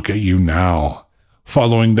 release, Look at You Now.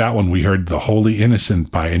 Following that one, we heard The Holy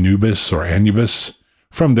Innocent by Anubis or Anubis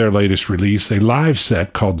from their latest release, a live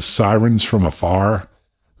set called Sirens from Afar,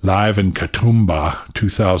 live in Katoomba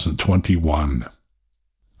 2021.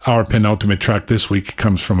 Our penultimate track this week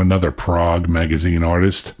comes from another Prog magazine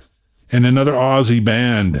artist and another Aussie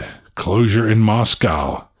band, Closure in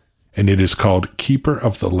Moscow, and it is called Keeper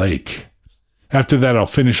of the Lake. After that, I'll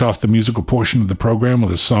finish off the musical portion of the program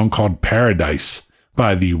with a song called Paradise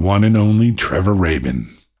by the one and only Trevor Rabin.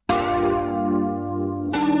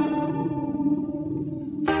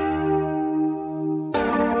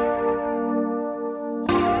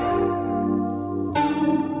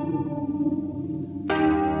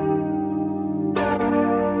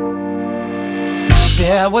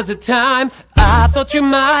 There was a time I thought you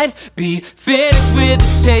might be finished with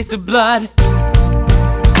the taste of blood.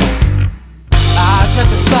 I tried to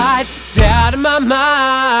fight doubt in my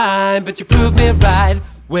mind, but you proved me right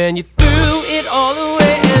when you threw it all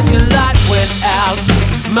away and your light went out.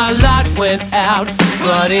 My light went out,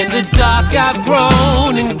 but in the dark I've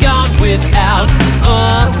grown and gone without.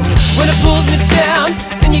 When it pulls me down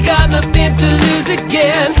and you got nothing to lose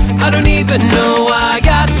again, I don't even know why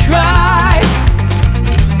I tried.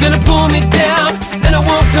 Gonna pull me down and I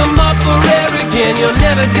won't come up for air again. You're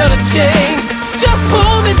never gonna change. Just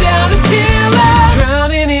pull me down until I'm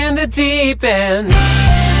drowning in the deep end,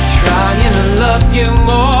 trying to love you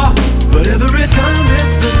more, but every time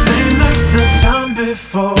it's the same as the time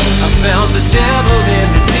before. I found the devil in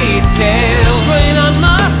the detail, rain on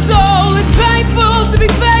my soul. It's painful to be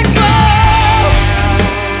faithful.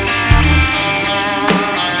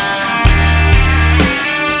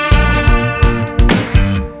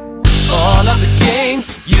 All of the games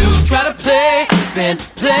you try to play been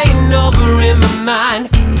playing over in my mind,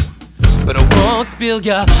 but I won't spill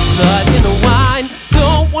your blood in the wine.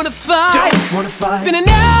 Don't wanna fight, spinning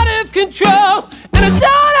out of control, and I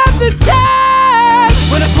don't have the time.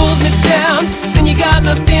 When it pulls me down and you got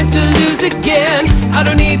nothing to lose again, I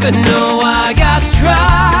don't even know why I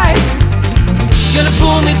tried. Gonna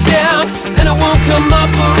pull me down and I won't come up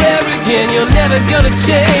for air again. You're never gonna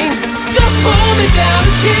change. Just pull me down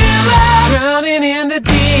until I'm drowning in the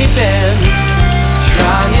deep end,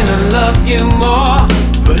 trying to love you more,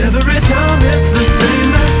 but every time it's the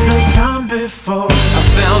same as the time before. I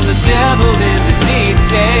found the devil in the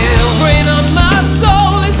detail, rain on my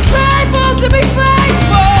soul. It's painful to be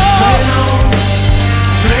faithful.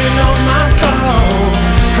 Rain on my soul,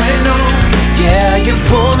 rain on. Yeah, you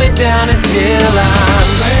pull me down until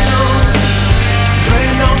I'm rain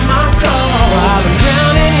on my soul, while I'm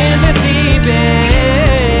drowning in the deep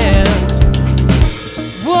end.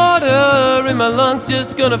 Water in my lungs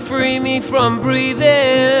just gonna free me from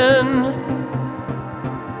breathing.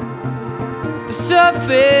 The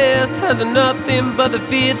surface has nothing but the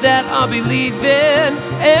fear that I'll be leaving,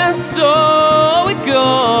 and so it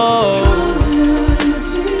goes.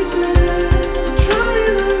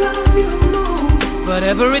 But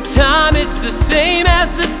every time it's the same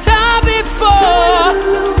as the time before.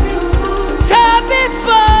 Time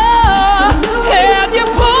before. And you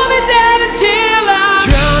pull me down until I'm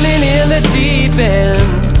drowning in the deep end,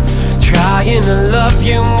 trying to love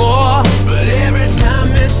you more, but every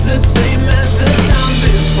time it's the same as the time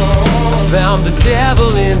before. I found the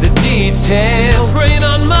devil in the detail, rain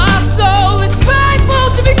on my soul. It's painful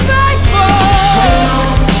to be faithful.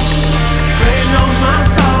 Rain on my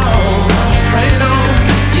soul, rain on.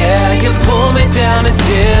 Yeah, you pull me down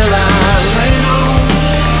until I'm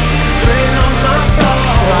rain on my soul,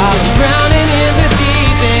 while I'm drowning in the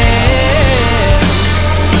deep end.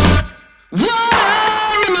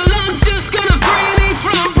 Water in my lungs just gonna free me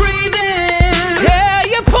from breathing. Yeah,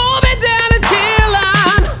 you pull me down until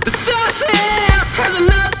I'm the surface has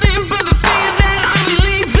nothing but the fear that I'm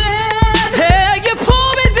leaving. Yeah, you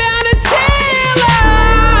pull me down until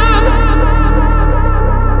I'm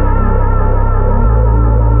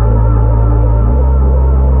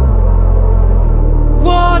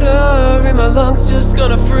water in my lungs just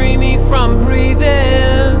gonna free me from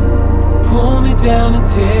breathing. Pull me down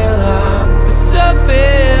until I'm the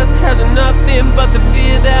surface has nothing but the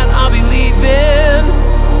fear that I'll be leaving.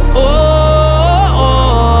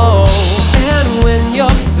 Oh, and when you're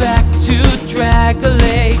back to drag the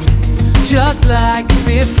lake, just like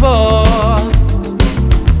before,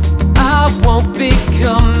 I won't be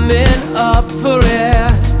coming up for air.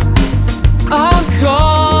 I'm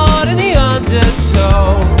caught in the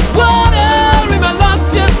undertow. Water in my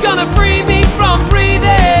lungs just gonna free me from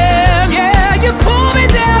breathing.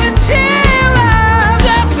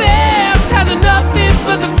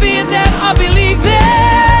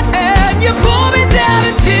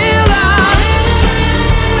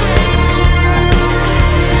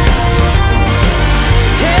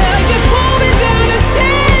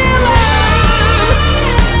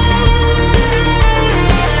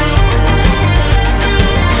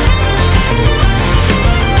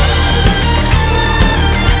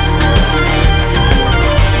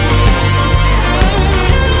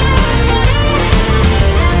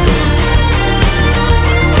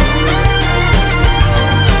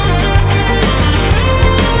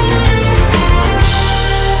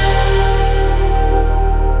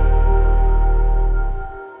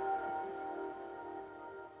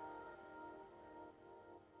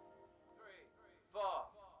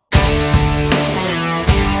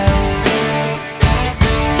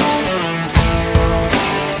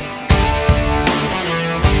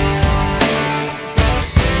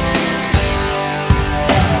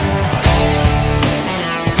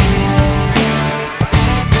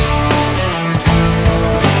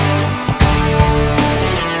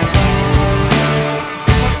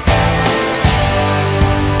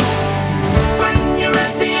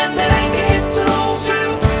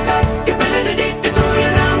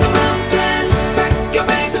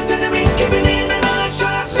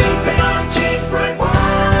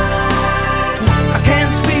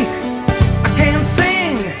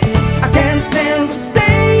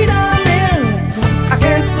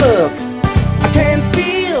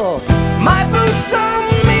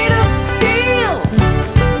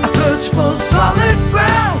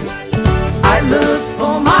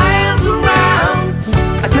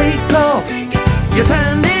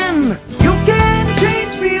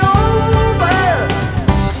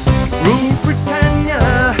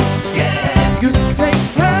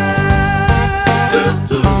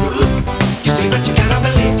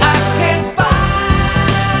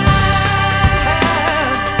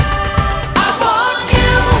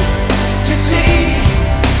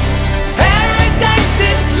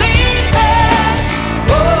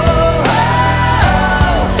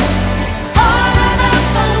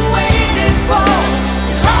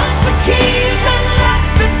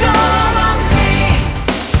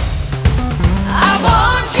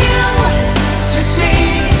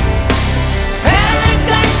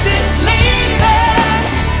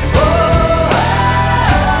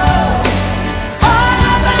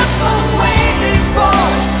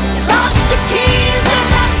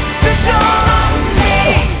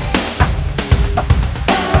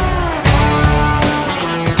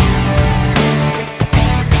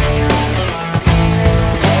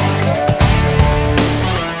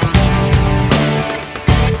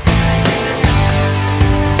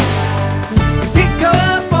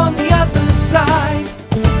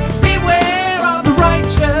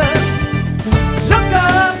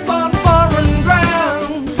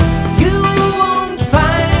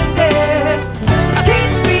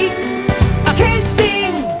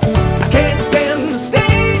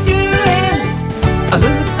 I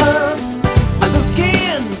look up, I look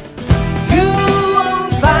in, you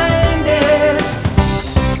won't find it.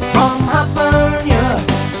 From Hibernia,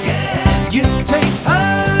 you take her.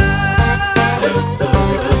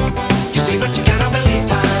 You see, but you cannot believe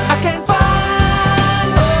time. I can't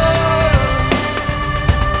find her.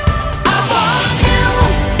 I want you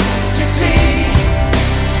to see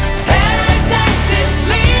paradise is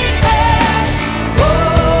leaving.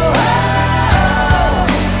 Oh,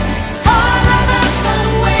 all I've ever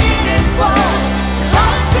waited for is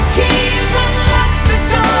lost the keys and locked the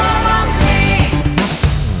door on me.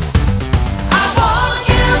 I want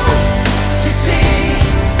you to see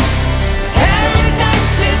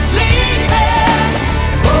paradise is leaving.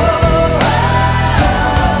 Oh,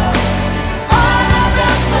 all I've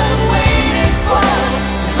ever waited for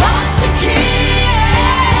is lost the keys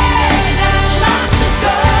and locked the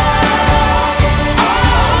door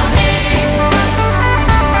on me.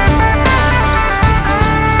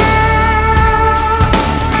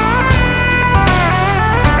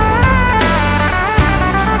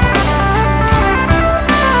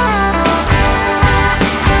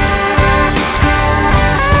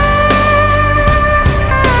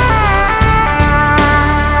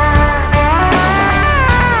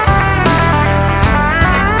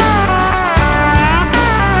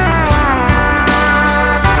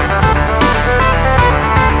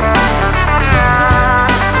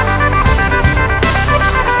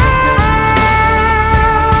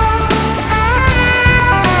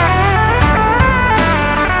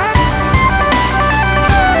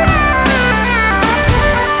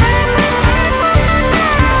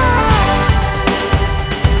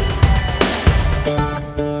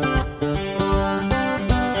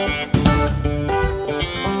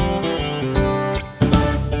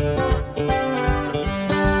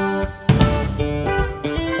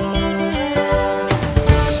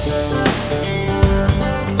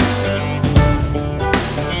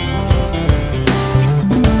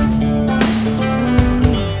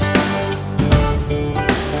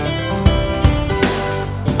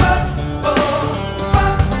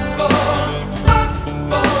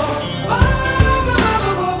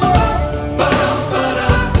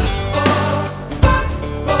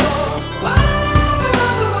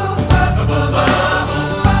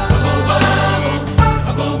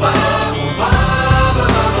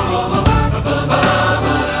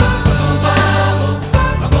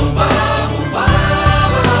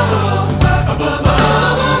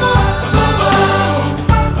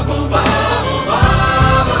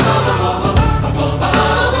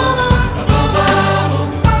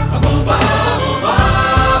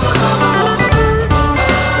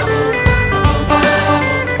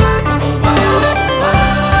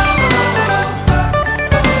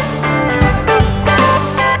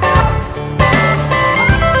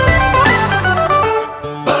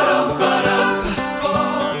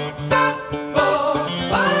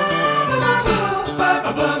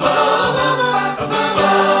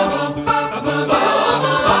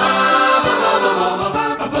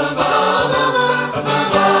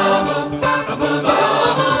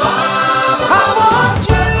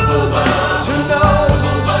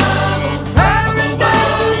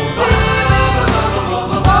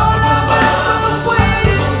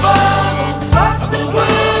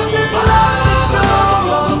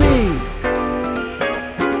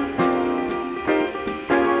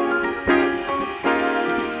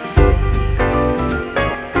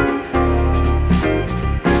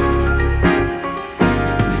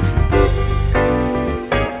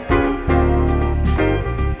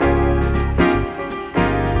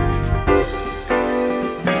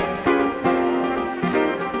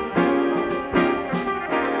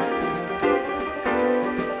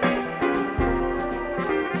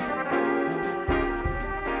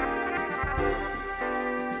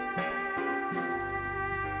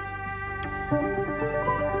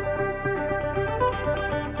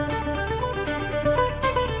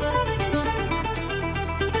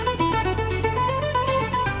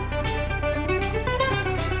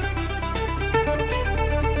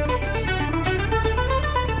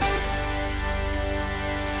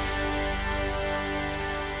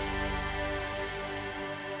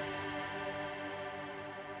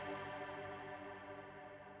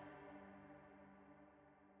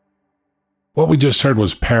 What we just heard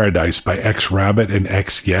was Paradise by X-Rabbit and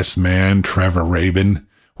X-Yes Man Trevor Rabin,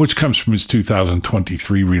 which comes from his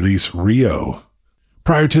 2023 release Rio.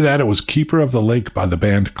 Prior to that, it was Keeper of the Lake by the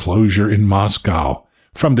band Closure in Moscow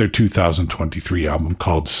from their 2023 album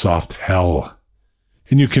called Soft Hell.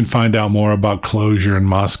 And you can find out more about Closure in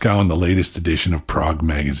Moscow in the latest edition of Prog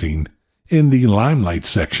Magazine in the Limelight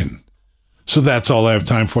section. So that's all I have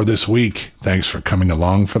time for this week. Thanks for coming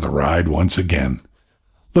along for the ride once again.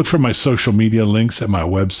 Look for my social media links at my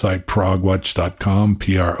website, progwatch.com,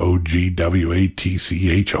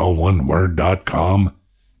 PROGWATCH, all one word.com.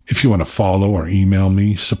 If you want to follow or email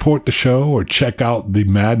me, support the show, or check out the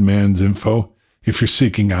Madman's info if you're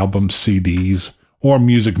seeking albums, CDs, or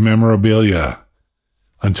music memorabilia.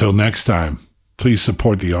 Until next time, please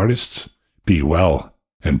support the artists, be well,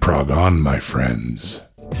 and prog on, my friends.